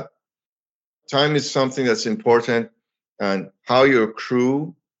 more that. Time is something that's important, and how your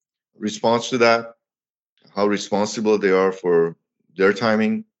crew responds to that, how responsible they are for their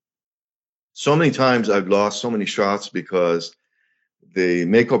timing. So many times I've lost so many shots because the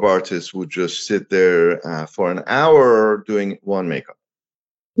makeup artist would just sit there for an hour doing one makeup.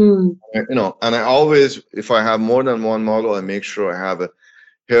 And I always, if I have more than one model, I make sure I have a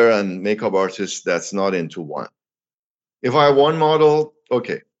hair and makeup artist that's not into one. If I have one model,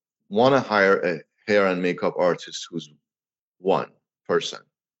 okay, want to hire a hair and makeup artist who's one person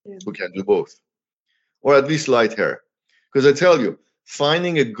who can do both, or at least light hair. Because I tell you,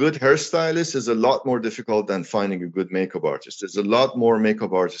 finding a good hairstylist is a lot more difficult than finding a good makeup artist. There's a lot more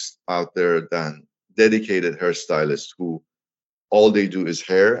makeup artists out there than dedicated hairstylists who all they do is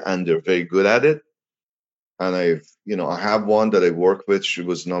hair and they're very good at it. And I have one that I work with. She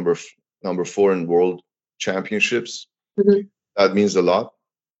was number 4 in world championships. That means a lot.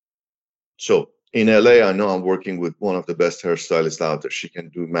 So in LA, I know I'm working with one of the best hairstylists out there. She can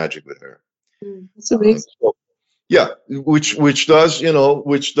do magic with hair. That's amazing. Yeah, which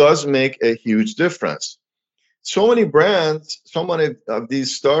does make a huge difference. So many brands, so many of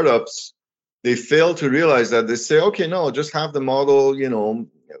these startups, they fail to realize that. They say, okay, no, just have the model,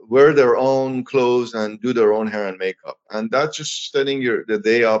 wear their own clothes and do their own hair and makeup. And that's just setting the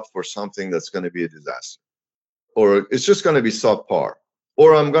day up for something that's going to be a disaster. Or it's just going to be subpar.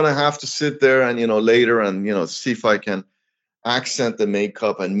 Or I'm going to have to sit there and, later and, see if I can accent the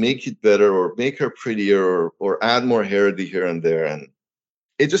makeup and make it better or make her prettier or add more hair here and there. And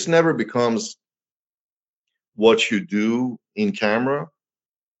it just never becomes what you do in camera,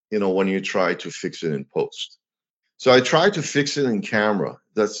 when you try to fix it in post. So I try to fix it in camera.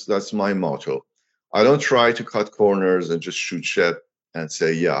 That's my motto. I don't try to cut corners and just shoot shit and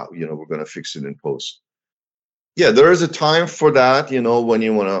say, yeah, we're going to fix it in post. Yeah, there is a time for that, when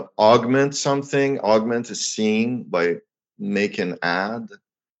you want to augment something, augment a scene by making ad,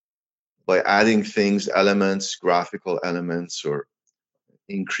 by adding things, elements, graphical elements, or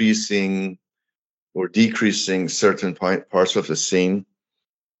increasing or decreasing certain parts of the scene.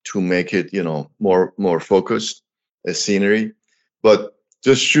 to make it, more focused, scenery. But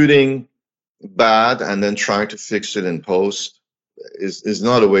just shooting bad and then trying to fix it in post is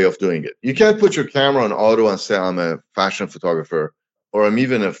not a way of doing it. You can't put your camera on auto and say I'm a fashion photographer or I'm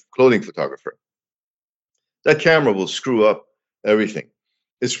even a clothing photographer. That camera will screw up everything,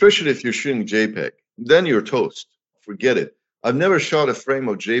 especially if you're shooting JPEG. Then you're toast. Forget it. I've never shot a frame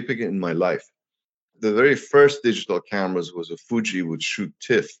of JPEG in my life. The very first digital cameras was a Fuji would shoot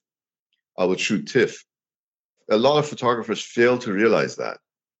TIFF. I would shoot TIFF. A lot of photographers fail to realize that.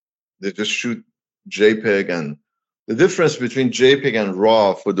 They just shoot JPEG, and the difference between JPEG and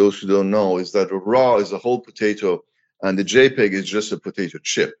RAW, for those who don't know, is that RAW is a whole potato and the JPEG is just a potato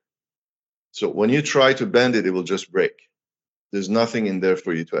chip. So when you try to bend it, it will just break. There's nothing in there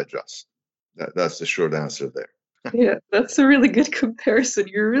for you to adjust. That's the short answer there. Yeah, that's a really good comparison.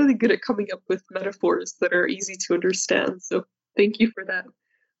 You're really good at coming up with metaphors that are easy to understand. So thank you for that.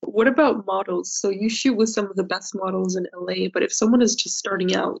 What about models? So you shoot with some of the best models in LA, but if someone is just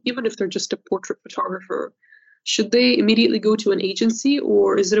starting out, even if they're just a portrait photographer, should they immediately go to an agency,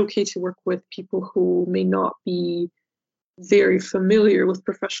 or is it okay to work with people who may not be very familiar with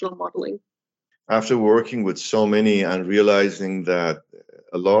professional modeling? After working with so many and realizing that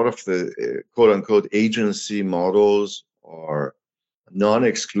a lot of the quote unquote agency models are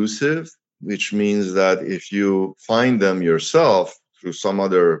non-exclusive, which means that if you find them yourself through some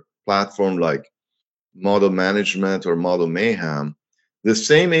other platform like Model Management or Model Mayhem, the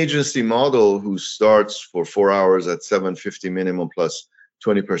same agency model who starts for 4 hours at $750 minimum plus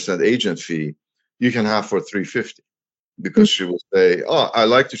 20% agent fee, you can have for $350. Because she will say, oh, I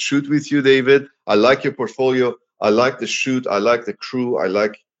like to shoot with you, David. I like your portfolio. I like the shoot. I like the crew. I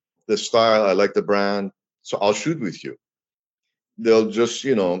like the style. I like the brand. So I'll shoot with you. They'll just,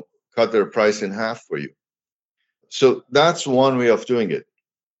 cut their price in half for you. So that's one way of doing it.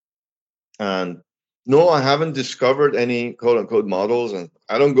 And no, I haven't discovered any quote unquote models. And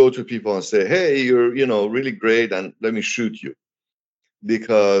I don't go to people and say, hey, you're, really great and let me shoot you.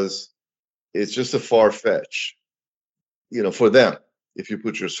 Because it's just a far fetch. For them, if you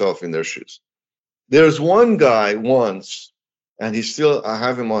put yourself in their shoes. There's one guy once, and I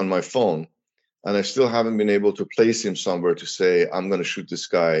have him on my phone, and I still haven't been able to place him somewhere to say, I'm going to shoot this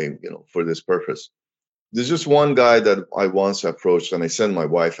guy, for this purpose. There's just one guy that I once approached, and I sent my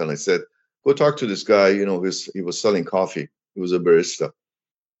wife, and I said, go talk to this guy, he was selling coffee. He was a barista.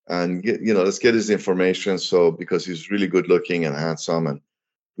 And, let's get his information. So, because he's really good looking and handsome, and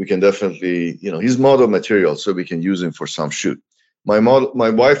we can definitely, he's model material, so we can use him for some shoot. My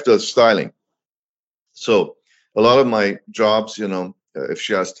wife does styling. So a lot of my jobs, if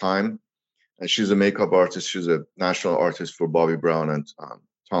she has time, and she's a makeup artist, she's a national artist for Bobbi Brown and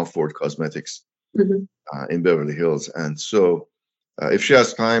Tom Ford Cosmetics in Beverly Hills. And so if she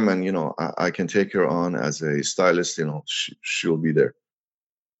has time and, I can take her on as a stylist, she'll be there.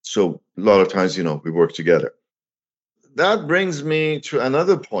 So a lot of times, we work together. That brings me to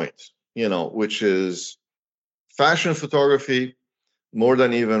another point, which is fashion photography, more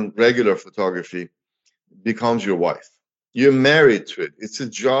than even regular photography, becomes your wife. You're married to it. It's a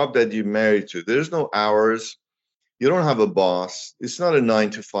job that you're married to. There's no hours. You don't have a boss. It's not a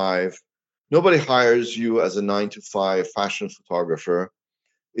 9 to 5. Nobody hires you as a 9 to 5 fashion photographer.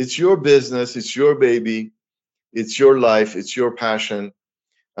 It's your business. It's your baby. It's your life. It's your passion.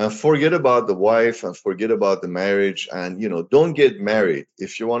 And forget about the wife and forget about the marriage. And, don't get married.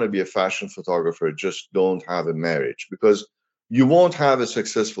 If you want to be a fashion photographer, just don't have a marriage, because you won't have a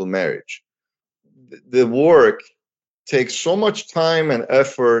successful marriage. The work takes so much time and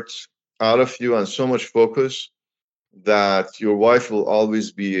effort out of you and so much focus that your wife will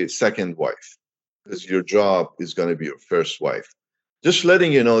always be a second wife, because your job is going to be your first wife. Just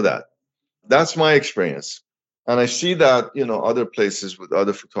letting you know that. That's my experience. And I see that, other places with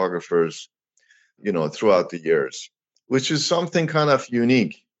other photographers, throughout the years, which is something kind of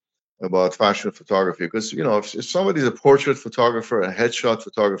unique about fashion photography. Because, if somebody's a portrait photographer, a headshot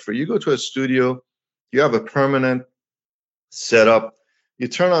photographer, you go to a studio, you have a permanent setup, you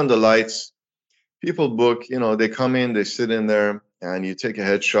turn on the lights, people book, they come in, they sit in there, and you take a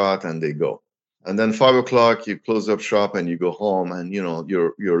headshot and they go. And then 5 o'clock, you close up shop and you go home, and,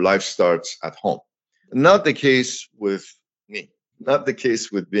 your life starts at home. Not the case with me, not the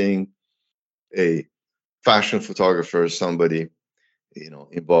case with being a fashion photographer, somebody,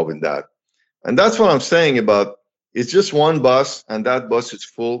 involved in that. And that's what I'm saying about, it's just one bus and that bus is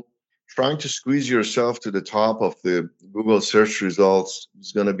full. Trying to squeeze yourself to the top of the Google search results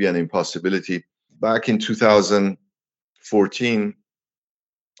is going to be an impossibility. Back in 2014,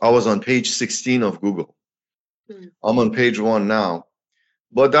 I was on page 16 of Google. I'm on page 1 now.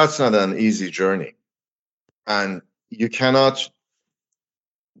 But that's not an easy journey. And you cannot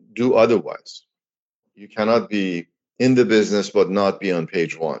do otherwise. You cannot be in the business but not be on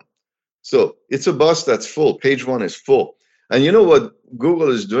page one. So it's a bus that's full. Page one is full. And you know what Google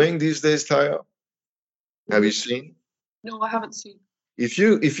is doing these days, Taya? Have you seen? No, I haven't seen. If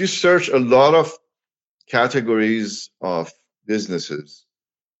you search a lot of categories of businesses,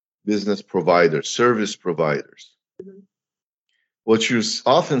 business providers, service providers, what you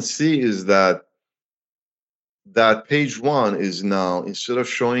often see is that page one is now, instead of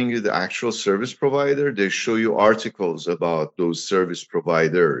showing you the actual service provider, they show you articles about those service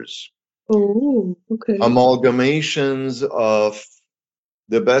providers. Oh, okay. Amalgamations of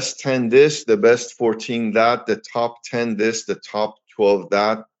the best 10 this, the best 14 that, the top 10 this, the top 12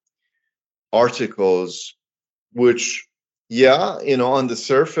 that articles, which, yeah, on the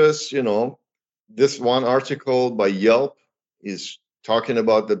surface, this one article by Yelp is talking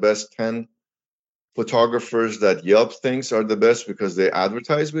about the best 10 photographers that Yelp thinks are the best because they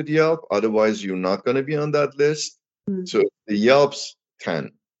advertise with Yelp. Otherwise, you're not going to be on that list. So the Yelp's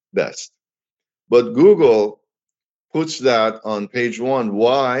 10 best. But Google puts that on page one.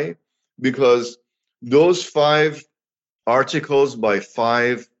 Why? Because those 5 articles by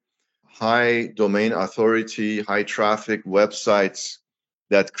 5 high domain authority, high traffic websites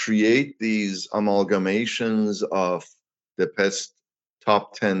that create these amalgamations of the best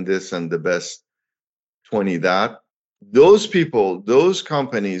top 10 this and the best 20 that, those people, those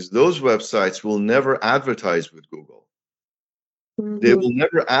companies, those websites will never advertise with Google. They will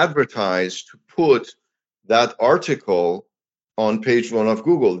never advertise to put that article on page one of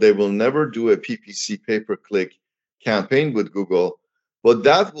Google. They will never do a PPC pay-per-click campaign with Google, but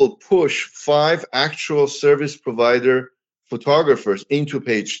that will push 5 actual service provider photographers into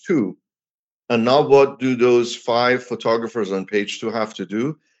page 2. And now what do those 5 photographers on page 2 have to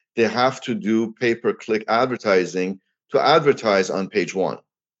do? They have to do pay-per-click advertising to advertise on page 1.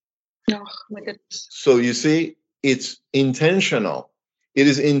 Oh, my goodness. So you see, it's intentional. It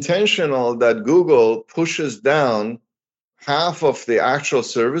is intentional that Google pushes down half of the actual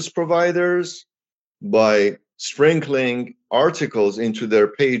service providers by sprinkling articles into their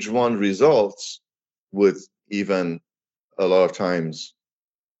page 1 results with even a lot of times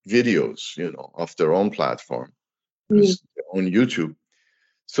videos, of their own platform, their own YouTube.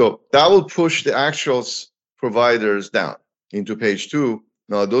 So that will push the actual providers down into page 2.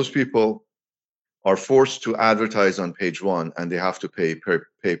 Now those people are forced to advertise on page 1 and they have to pay per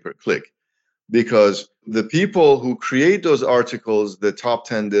click, because the people who create those articles, the top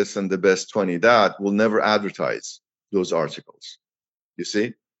 10 this and the best 20 that, will never advertise those articles. You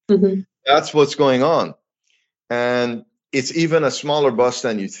see? That's what's going on. And it's even a smaller bust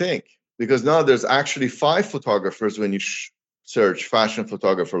than you think, because now there's actually 5 photographers when you search fashion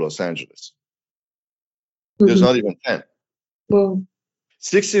photographer Los Angeles. There's not even 10. Well,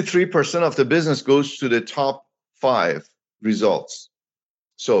 63% of the business goes to the top 5 results.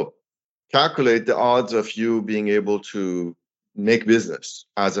 So calculate the odds of you being able to make business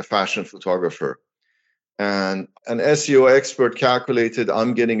as a fashion photographer. And an SEO expert calculated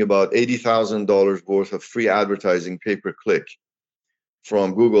I'm getting about $80,000 worth of free advertising pay-per-click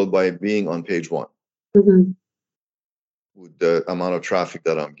from Google by being on page 1 with the amount of traffic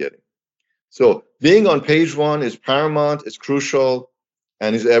that I'm getting. So being on page 1 is paramount, it's crucial,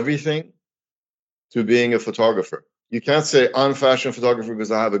 and is everything to being a photographer. You can't say I'm a fashion photographer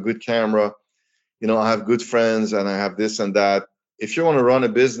because I have a good camera, I have good friends and I have this and that. If you want to run a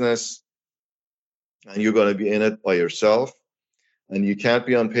business and you're going to be in it by yourself and you can't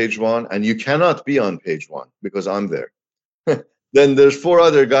be on page 1 and you cannot be on page 1 because I'm there, then there's 4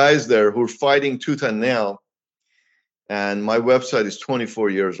 other guys there who are fighting tooth and nail. And my website is 24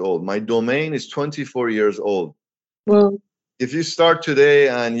 years old. My domain is 24 years old. well, If you start today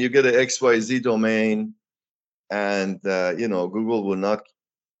and you get an XYZ domain, and Google will not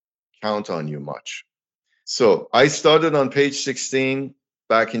count on you much. So I started on page 16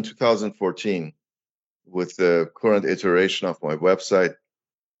 back in 2014 with the current iteration of my website,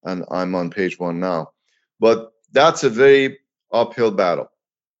 and I'm on page 1 now. But that's a very uphill battle,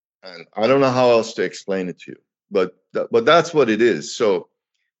 and I don't know how else to explain it to you. But that's what it is. So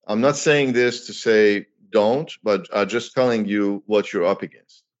I'm not saying this to say don't, but I'm just telling you what you're up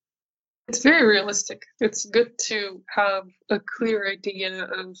against. it's very realistic. It's good to have a clear idea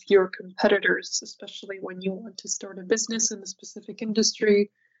of your competitors, especially when you want to start a business in a specific industry.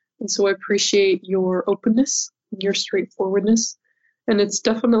 And so I appreciate your openness and your straightforwardness. And it's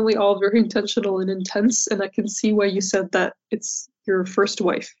definitely all very intentional and intense. And I can see why you said that it's your first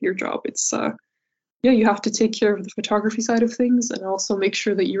wife, your job. It's yeah, you have to take care of the photography side of things and also make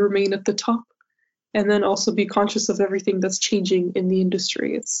sure that you remain at the top, and then also be conscious of everything that's changing in the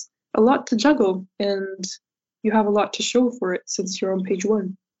industry. It's a lot to juggle, and you have a lot to show for it since you're on page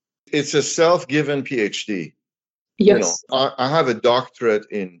one. It's a self-given PhD. Yes. I have a doctorate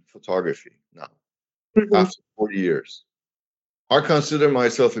in photography now after 40 years. I consider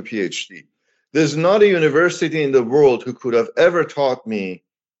myself a PhD. There's not a university in the world who could have ever taught me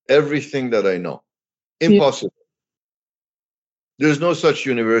everything that I know. Impossible. There's no such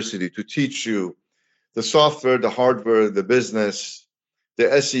university to teach you the software, the hardware, the business, the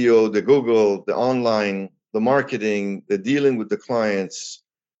SEO, the Google, the online, the marketing, the dealing with the clients,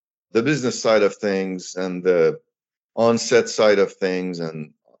 the business side of things, and the on-set side of things,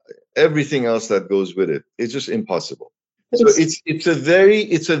 and everything else that goes with it. It's just impossible. So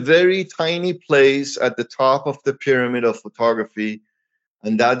it's a very tiny place at the top of the pyramid of photography,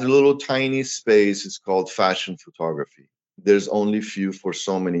 and that little tiny space is called fashion photography. There's only few for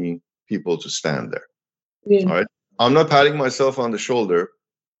so many people to stand there. Yeah. All right. I'm not patting myself on the shoulder,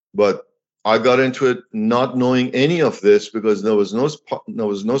 but I got into it not knowing any of this because there was no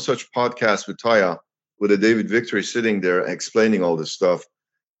such podcast with Taya, with a David Victory sitting there explaining all this stuff,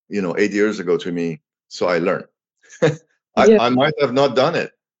 8 years ago to me. So I learned. I might have not done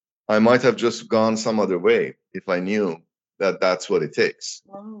it. I might have just gone some other way if I knew that that's what it takes.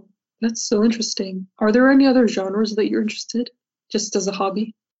 Wow, that's so interesting. Are there any other genres that you're interested, just as a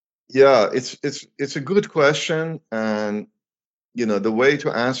hobby? Yeah, it's a good question, and the way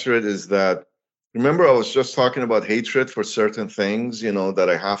to answer it is that, remember I was just talking about hatred for certain things, that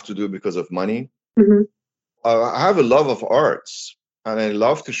I have to do because of money. Mm-hmm. I have a love of arts, and I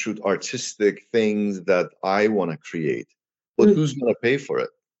love to shoot artistic things that I want to create. But who's going to pay for it?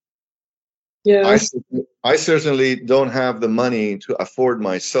 Yeah. I certainly don't have the money to afford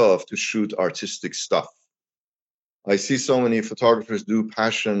myself to shoot artistic stuff. I see so many photographers do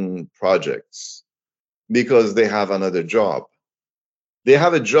passion projects because they have another job. They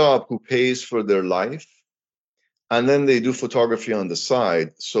have a job who pays for their life, and then they do photography on the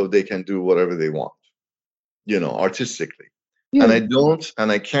side so they can do whatever they want, artistically. Yeah.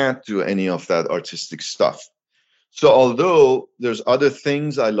 And I can't do any of that artistic stuff. So although there's other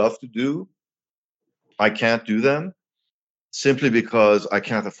things I love to do, I can't do them simply because I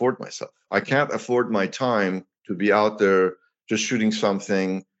can't afford myself. I can't afford my time to be out there just shooting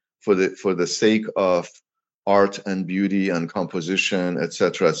something for the sake of art and beauty and composition,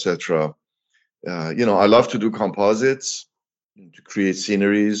 etc., etc. I love to do composites, to create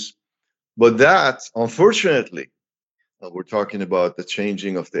sceneries, but that, unfortunately, we're talking about the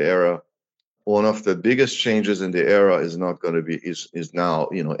changing of the era. One of the biggest changes in the era is now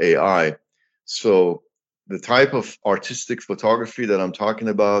AI. So the type of artistic photography that I'm talking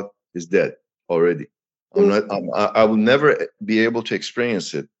about is dead already. I will never be able to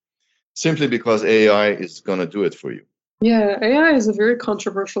experience it simply because AI is going to do it for you. Yeah, AI is a very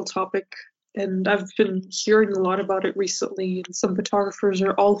controversial topic, and I've been hearing a lot about it recently, and some photographers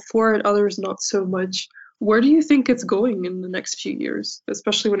are all for it, others not so much. Where do you think it's going in the next few years,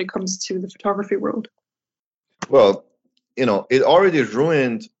 especially when it comes to the photography world? Well, it already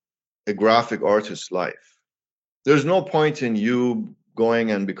ruined a graphic artist's life. There's no point in you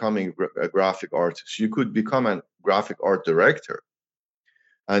going and becoming a graphic artist. You could become a graphic art director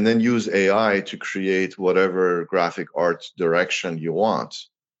and then use AI to create whatever graphic art direction you want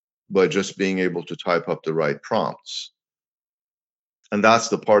by just being able to type up the right prompts. And that's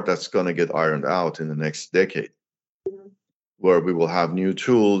the part that's going to get ironed out in the next decade, where we will have new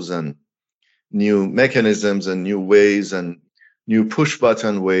tools and new mechanisms and new ways and new push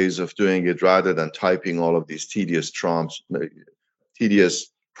button ways of doing it rather than typing all of these tedious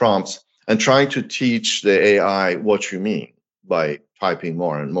prompts and trying to teach the AI what you mean by typing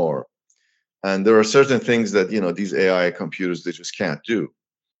more and more. And there are certain things that, these AI computers, they just can't do.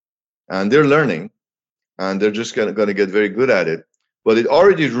 And they're learning, and they're just going to get very good at it. But it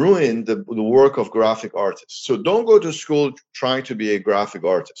already ruined the work of graphic artists. So don't go to school trying to be a graphic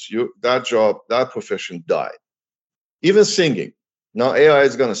artist. That profession died. Even singing. Now AI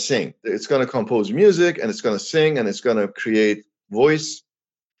is going to sing. It's going to compose music, and it's going to sing, and it's going to create voice.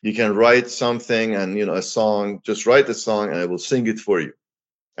 You can write something and, a song, just write the song and it will sing it for you.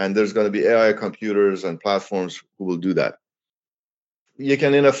 And there's going to be AI computers and platforms who will do that. You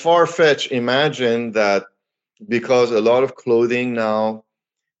can, in a far-fetched, imagine that because a lot of clothing now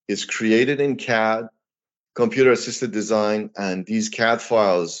is created in CAD, computer-assisted design, and these CAD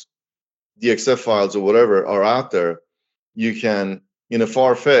files, DXF files or whatever are out there, you can, in a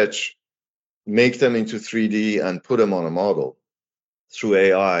far-fetched, make them into 3D and put them on a model through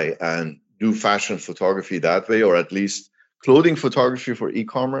AI and do fashion photography that way, or at least clothing photography for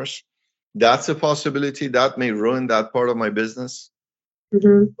e-commerce. That's a possibility. That may ruin that part of my business.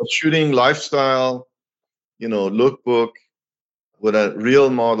 But shooting lifestyle, lookbook with a real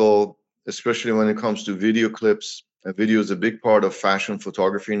model, especially when it comes to video clips. A video is a big part of fashion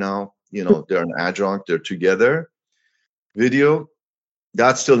photography now. They're an adjunct, they're together. Video,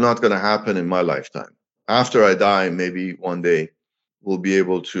 that's still not going to happen in my lifetime. After I die, maybe one day we'll be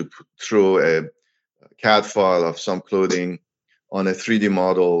able to throw a CAD file of some clothing on a 3D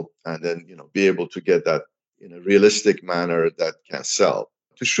model and then, be able to get that in a realistic manner that can sell.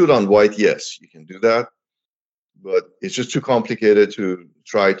 To shoot on white, yes, you can do that, but it's just too complicated to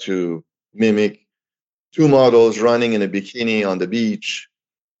try to mimic two models running in a bikini on the beach.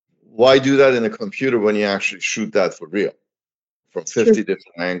 Why do that in a computer when you actually shoot that for real from 50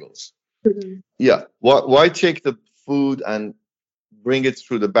 different angles? Yeah. Why take the food and bring it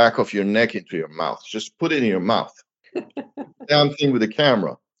through the back of your neck into your mouth? Just put it in your mouth. Damn thing with the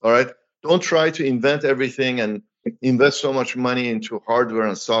camera. All right. Don't try to invent everything and invest so much money into hardware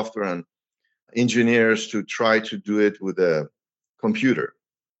and software and engineers to try to do it with a computer.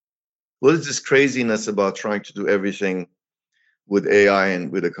 What is this craziness about trying to do everything with AI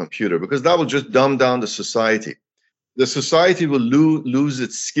and with a computer? Because that will just dumb down the society. The society will lose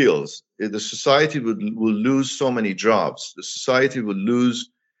its skills. The society will lose so many jobs. The society will lose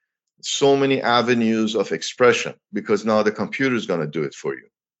so many avenues of expression because now the computer is going to do it for you.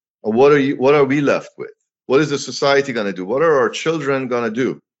 And what are we left with? What is the society going to do? What are our children going to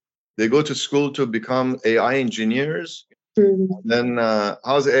do? They go to school to become AI engineers. Then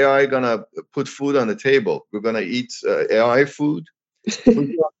how's AI going to put food on the table? We're going to eat AI food?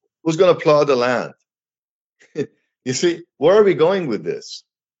 Who's going to plow the land? You see, where are we going with this?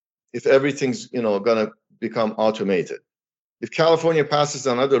 If everything's, going to become automated. If California passes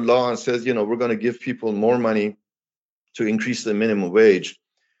another law and says, we're going to give people more money to increase the minimum wage,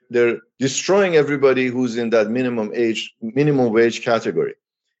 they're destroying everybody who's in that minimum wage category.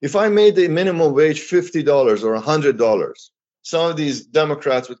 If I made the minimum wage $50 or $100, some of these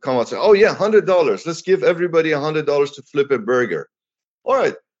Democrats would come out and say, oh yeah, $100. Let's give everybody $100 to flip a burger. All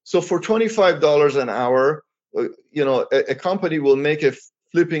right. So for $25 an hour, a company will make a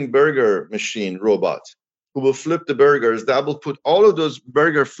flipping burger machine robot who will flip the burgers. That will put all of those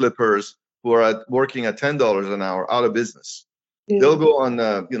burger flippers who are working at $10 an hour out of business. Yeah. They'll go on,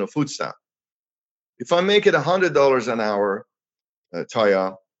 food stamp. If I make it $100 an hour,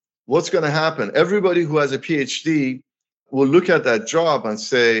 Taya, what's going to happen? Everybody who has a PhD will look at that job and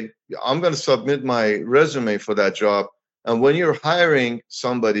say, I'm going to submit my resume for that job. And when you're hiring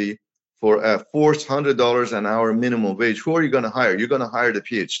somebody for a forced $100 an hour minimum wage, who are you going to hire? You're going to hire the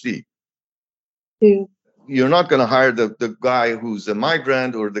PhD. Yeah. You're not going to hire the guy who's a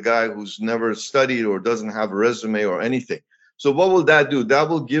migrant or the guy who's never studied or doesn't have a resume or anything. So what will that do? That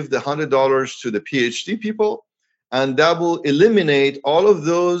will give the $100 to the PhD people, and that will eliminate all of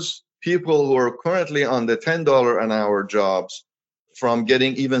those people who are currently on the $10 an hour jobs from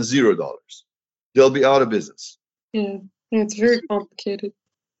getting even $0. They'll be out of business. Yeah, it's very complicated.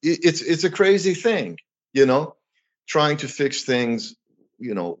 It's a crazy thing, trying to fix things,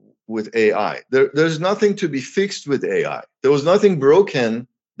 with AI. There's nothing to be fixed with AI. There was nothing broken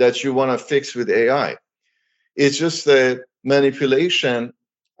that you want to fix with AI. It's just a manipulation,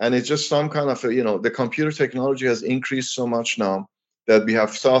 and it's just some kind of the computer technology has increased so much now that we have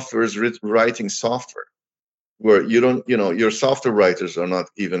softwares writing software where your software writers are not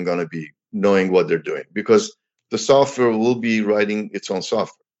even going to be knowing what they're doing because the software will be writing its own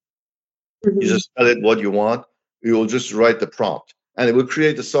software. You just tell it what you want. You will just write the prompt and it will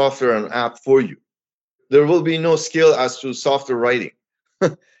create the software and app for you. There will be no skill as to software writing.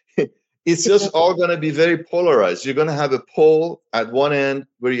 It's just all going to be very polarized. You're going to have a pole at one end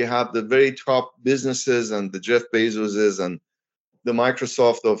where you have the very top businesses and the Jeff Bezoses and the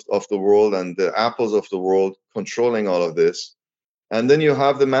Microsoft of the world and the Apples of the world controlling all of this. And then you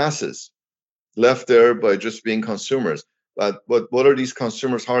have the masses left there by just being consumers. But what are these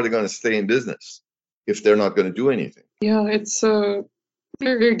consumers? How are they going to stay in business if they're not going to do anything? Yeah, it's very,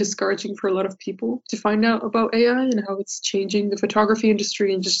 very discouraging for a lot of people to find out about AI and how it's changing the photography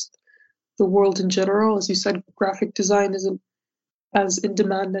industry and just the world in general. As you said, graphic design isn't as in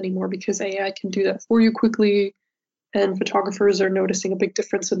demand anymore because AI can do that for you quickly, and photographers are noticing a big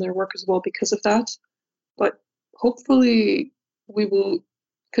difference in their work as well because of that. But hopefully we will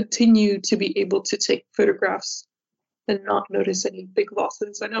continue to be able to take photographs and not notice any big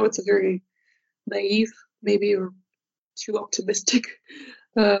losses. I know it's a very naive, maybe, or too optimistic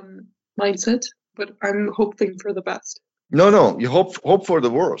mindset, but I'm hoping for the best. No, you hope for the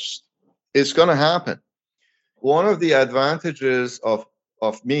worst. It's going to happen. One of the advantages of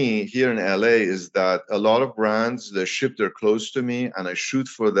me here in LA is that a lot of brands, they ship their clothes to me and I shoot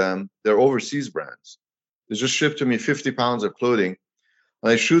for them. They're overseas brands. They just ship to me 50 pounds of clothing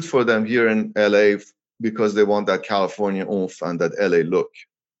and I shoot for them here in LA because they want that California oomph and that LA look.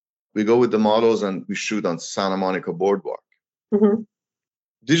 We go with the models and we shoot on Santa Monica Boardwalk. Mm-hmm.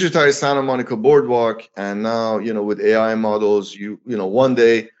 Digitize Santa Monica Boardwalk, and now, with AI models, one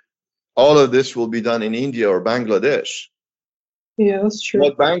day all of this will be done in India or Bangladesh. Yeah, that's true.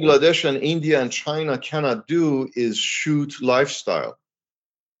 What Bangladesh and India and China cannot do is shoot lifestyle.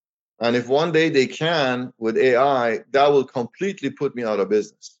 And if one day they can with AI, that will completely put me out of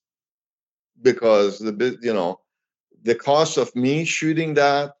business, because the cost of me shooting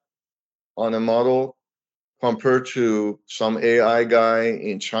that on a model compared to some AI guy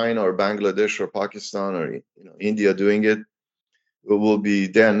in China or Bangladesh or Pakistan or India doing it will be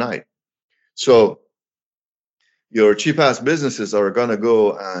day and night. So your cheap ass businesses are going to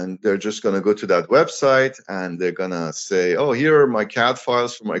go and they're just going to go to that website and they're going to say, oh, here are my CAD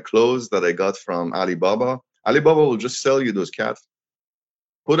files for my clothes that I got from Alibaba. Alibaba will just sell you those CAD.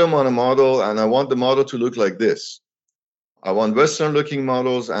 Put them on a model, and I want the model to look like this. I want Western looking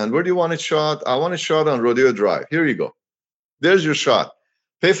models. And where do you want it shot? I want it shot on Rodeo Drive. Here you go. There's your shot.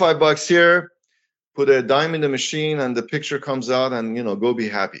 Pay $5 here, put a dime in the machine, and the picture comes out, and go be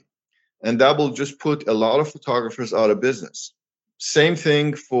happy. And that will just put a lot of photographers out of business. Same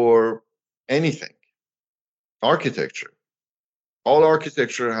thing for anything. Architecture. All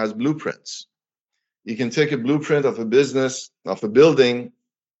architecture has blueprints. You can take a blueprint of a business, of a building,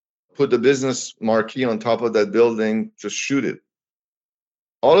 put the business marquee on top of that building, just shoot it.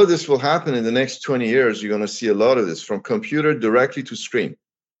 All of this will happen in the next 20 years. You're going to see a lot of this, from computer directly to screen.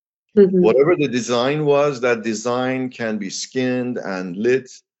 Mm-hmm. Whatever the design was, that design can be skinned and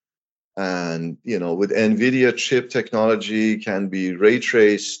lit. And, with NVIDIA chip technology, can be ray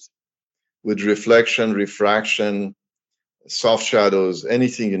traced with reflection, refraction, soft shadows,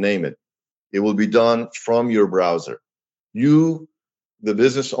 anything you name it. It will be done from your browser. You, the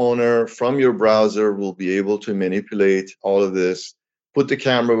business owner, from your browser will be able to manipulate all of this, put the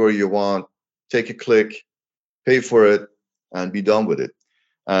camera where you want, take a click, pay for it, and be done with it,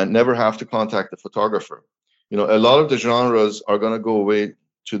 and never have to contact the photographer. A lot of the genres are going to go away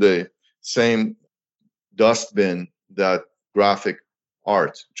to the same dustbin that graphic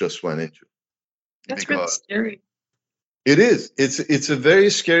art just went into. That's really scary. It is. It's a very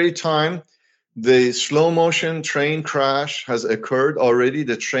scary time. The slow motion train crash has occurred already.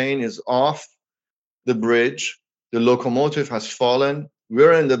 The train is off the bridge. The locomotive has fallen.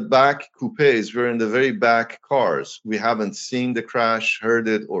 We're in the back coupes. We're in the very back cars. We haven't seen the crash, heard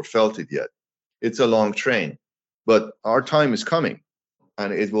it, or felt it yet. It's a long train, but our time is coming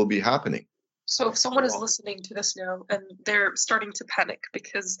and it will be happening. So if someone is listening to this now and they're starting to panic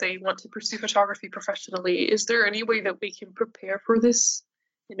because they want to pursue photography professionally, is there any way that we can prepare for this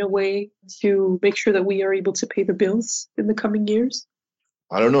in a way to make sure that we are able to pay the bills in the coming years?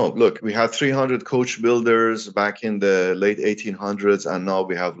 I don't know. Look, we had 300 coach builders back in the late 1800s, and now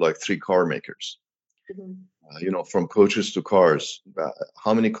we have like 3 car makers. Mm-hmm. From coaches to cars.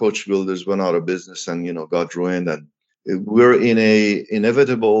 How many coach builders went out of business and got ruined? And we're in a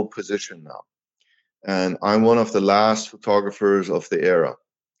inevitable position now. And I'm one of the last photographers of the era,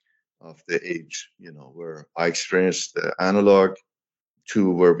 of the age, where I experienced the analog to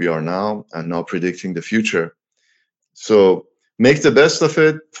where we are now, and now predicting the future. So make the best of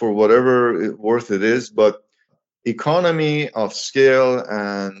it for whatever worth it is, but economy of scale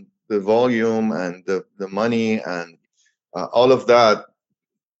and the volume and the money and all of that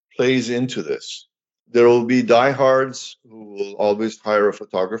plays into this. There will be diehards who will always hire a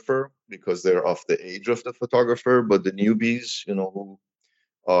photographer because they're of the age of the photographer, but the newbies, who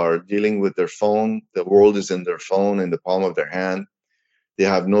are dealing with their phone, the world is in their phone, in the palm of their hand. They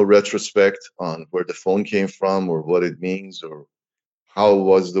have no retrospect on where the phone came from or what it means or how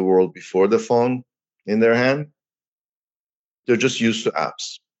was the world before the phone in their hand. They're just used to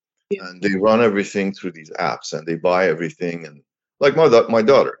apps. Yeah. And they run everything through these apps and they buy everything. And like my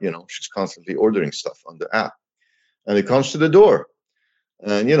daughter, she's constantly ordering stuff on the app. And it comes to the door.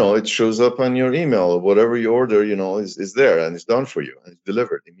 And, it shows up on your email or whatever you order, is there and it's done for you and it's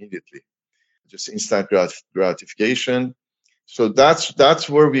delivered immediately. Just instant gratification. So that's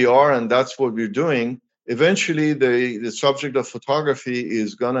where we are and that's what we're doing. Eventually, the subject of photography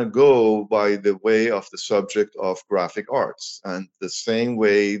is going to go by the way of the subject of graphic arts. And the same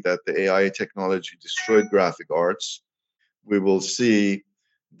way that the AI technology destroyed graphic arts, we will see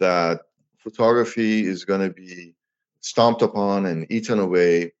that photography is going to be stomped upon and eaten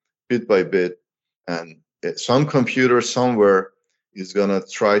away bit by bit. And some computer somewhere is going to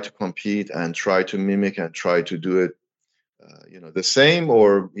try to compete and try to mimic and try to do it, the same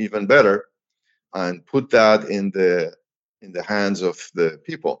or even better, and put that in the hands of the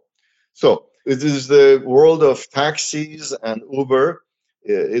people. So it is the world of taxis and Uber.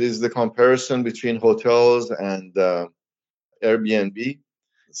 It is the comparison between hotels and Airbnb.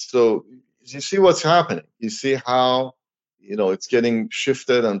 So you see what's happening. You see how it's getting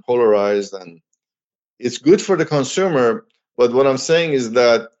shifted and polarized, and it's good for the consumer. But what I'm saying is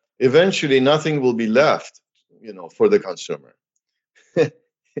that eventually nothing will be left, for the consumer,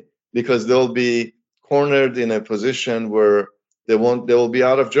 because they'll be cornered in a position where they will be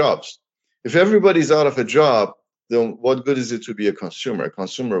out of jobs. If everybody's out of a job, then what good is it to be a consumer? A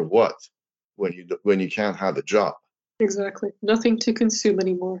consumer of what? When you can't have a job. Exactly. Nothing to consume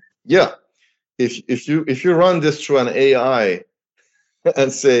anymore. Yeah. If you run this through an AI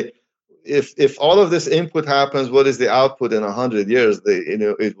and say, if all of this input happens, what is the output in 100 years?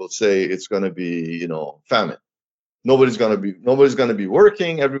 It will say it's going to be, famine. Nobody's going to be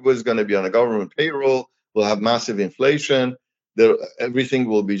working. Everybody's going to be on a government payroll. We'll have massive inflation. Everything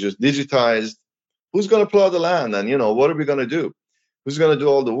will be just digitized. Who's going to plow the land? And what are we going to do? Who's going to do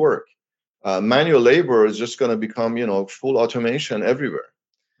all the work? Manual labor is just going to become, full automation everywhere.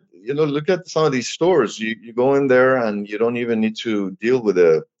 Look at some of these stores. You go in there and you don't even need to deal with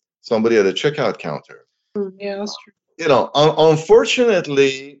somebody at a checkout counter. Yeah, that's true.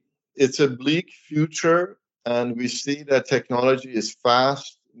 Unfortunately, it's a bleak future, and we see that technology is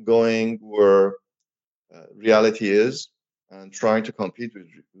fast going where reality is, and trying to compete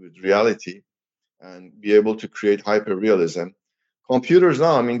with reality and be able to create hyper-realism. Computers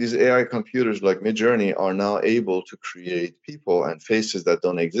now, these AI computers like Midjourney are now able to create people and faces that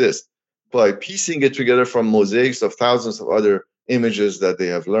don't exist by piecing it together from mosaics of thousands of other images that they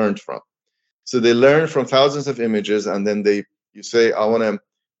have learned from. So they learn from thousands of images, and then you say, I want an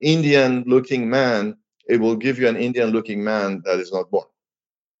Indian-looking man. It will give you an Indian-looking man that is not born.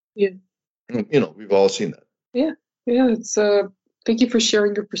 Yeah. We've all seen that. Yeah. It's thank you for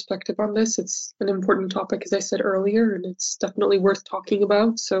sharing your perspective on this. It's an important topic, as I said earlier, and it's definitely worth talking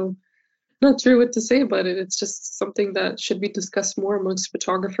about. So I'm not sure what to say about it. It's just something that should be discussed more amongst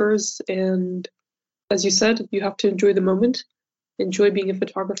photographers. And as you said, you have to enjoy the moment, enjoy being a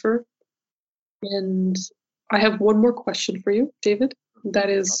photographer. And I have one more question for you, David.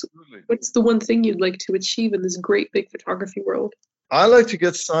 That is, Absolutely. What's the one thing you'd like to achieve in this great big photography world? I like to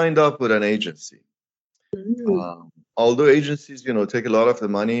get signed up with an agency. Although agencies, take a lot of the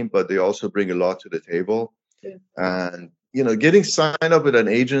money, but they also bring a lot to the table. Yeah. And, getting signed up with an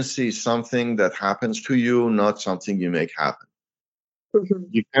agency is something that happens to you, not something you make happen. Mm-hmm.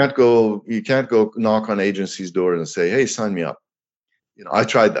 You can't go knock on agency's door and say, hey, sign me up. I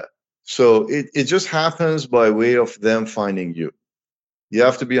tried that. So it just happens by way of them finding you. You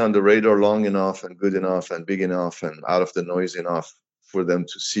have to be on the radar long enough and good enough and big enough and out of the noise enough for them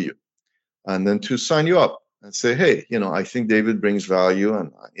to see you, and then to sign you up and say, hey, I think David brings value,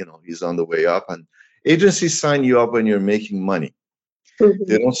 and he's on the way up. And agencies sign you up when you're making money. Mm-hmm.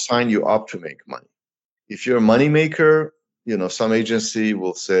 They don't sign you up to make money. If you're a money maker, some agency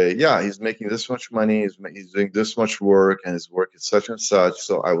will say, yeah, he's making this much money, he's doing this much work, and his work is such and such,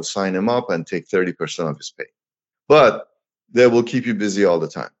 so I will sign him up and take 30% of his pay. But they will keep you busy all the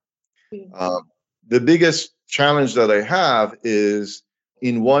time. Yeah. The biggest challenge that I have is,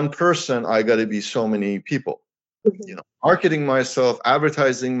 in one person, I got to be so many people. Mm-hmm. Marketing myself,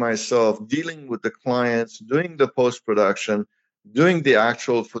 advertising myself, dealing with the clients, doing the post-production, doing the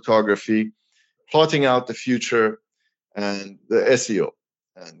actual photography, plotting out the future, and the SEO.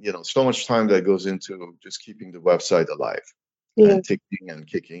 And, so much time that goes into just keeping the website alive. Yeah. And ticking and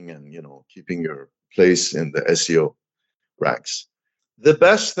kicking and, keeping your place in the SEO ranks. The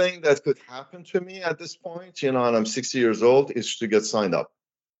best thing that could happen to me at this point, and I'm 60 years old, is to get signed up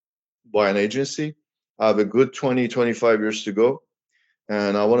by an agency. I have a good 20, 25 years to go.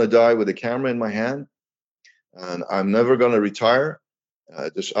 And I want to die with a camera in my hand. And I'm never going to retire,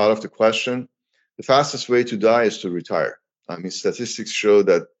 just out of the question. The fastest way to die is to retire. Statistics show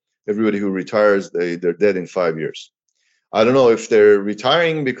that everybody who retires, they're dead in 5 years. I don't know if they're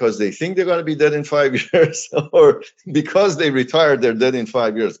retiring because they think they're going to be dead in 5 years, or because they retired, they're dead in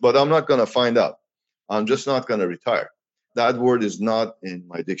 5 years. But I'm not going to find out. I'm just not going to retire. That word is not in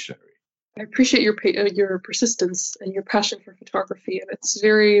my dictionary. I appreciate your persistence and your passion for photography, and it's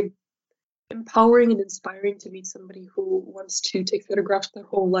very empowering and inspiring to meet somebody who wants to take photographs their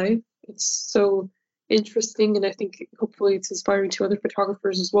whole life. It's so interesting, and I think hopefully it's inspiring to other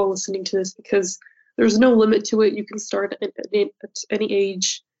photographers as well listening to this, because there's no limit to it. You can start at any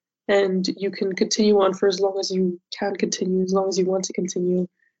age and you can continue on for as long as you can continue, as long as you want to continue.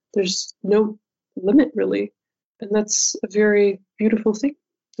 There's no limit, really. And that's a very beautiful thing,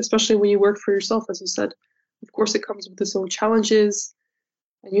 especially when you work for yourself, as you said. Of course, it comes with its own challenges,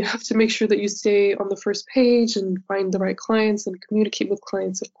 and you have to make sure that you stay on the first page and find the right clients and communicate with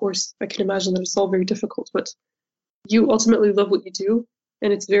clients. Of course, I can imagine that it's all very difficult, but you ultimately love what you do,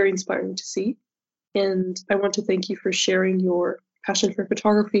 and it's very inspiring to see. And I want to thank you for sharing your passion for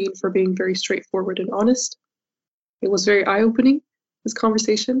photography and for being very straightforward and honest. It was very eye-opening, this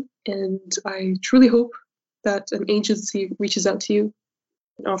conversation, and I truly hope that an agency reaches out to you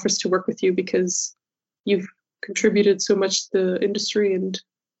and offers to work with you, because you've contributed so much to the industry, and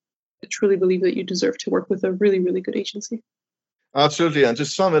I truly believe that you deserve to work with a really, really good agency. Absolutely. And to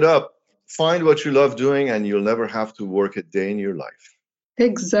sum it up, find what you love doing and you'll never have to work a day in your life.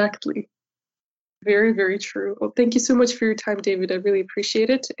 Exactly. Very, very true. Well, thank you so much for your time, David. I really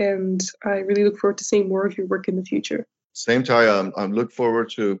appreciate it. And I really look forward to seeing more of your work in the future. Same time. I'm looking forward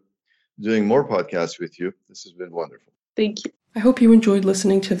to doing more podcasts with you. This has been wonderful. Thank you. I hope you enjoyed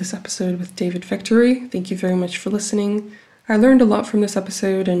listening to this episode with David Victory. Thank you very much for listening. I learned a lot from this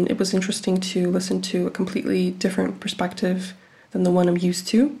episode, and it was interesting to listen to a completely different perspective than the one I'm used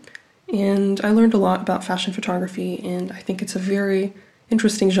to. And I learned a lot about fashion photography, and I think it's a very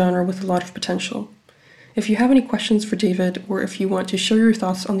interesting genre with a lot of potential. If you have any questions for David, or if you want to share your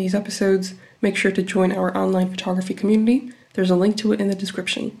thoughts on these episodes, make sure to join our online photography community. There's a link to it in the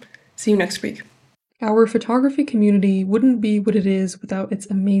description. See you next week. Our photography community wouldn't be what it is without its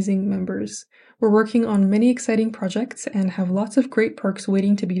amazing members. We're working on many exciting projects and have lots of great perks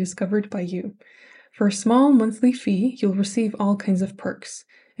waiting to be discovered by you. For a small monthly fee, you'll receive all kinds of perks.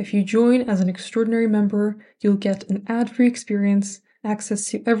 If you join as an extraordinary member, you'll get an ad-free experience, access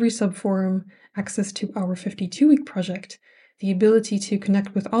to every subforum, access to our 52-week project, the ability to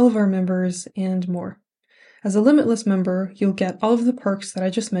connect with all of our members, and more. As a Limitless member, you'll get all of the perks that I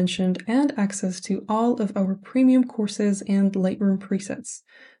just mentioned and access to all of our premium courses and Lightroom presets.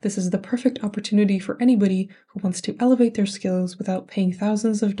 This is the perfect opportunity for anybody who wants to elevate their skills without paying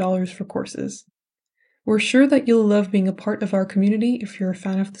thousands of dollars for courses. We're sure that you'll love being a part of our community if you're a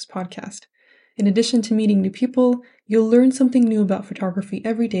fan of this podcast. In addition to meeting new people, you'll learn something new about photography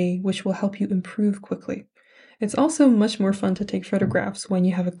every day, which will help you improve quickly. It's also much more fun to take photographs when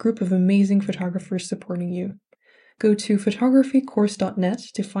you have a group of amazing photographers supporting you. Go to photographycourse.net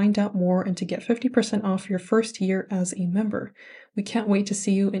to find out more and to get 50% off your first year as a member. We can't wait to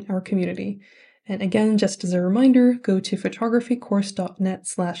see you in our community. And again, just as a reminder, go to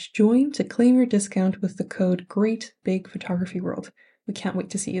photographycourse.net/join to claim your discount with the code GREATBIGPhotographyWorld. We can't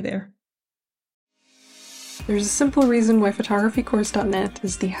wait to see you there. There's a simple reason why photographycourse.net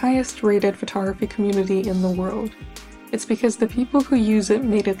is the highest rated photography community in the world. It's because the people who use it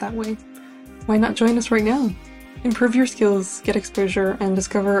made it that way. Why not join us right now? Improve your skills, get exposure, and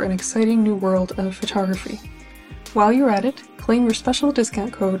discover an exciting new world of photography. While you're at it, claim your special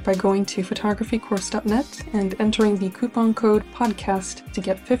discount code by going to photographycourse.net and entering the coupon code PODCAST to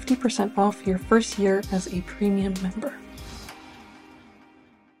get 50% off your first year as a premium member.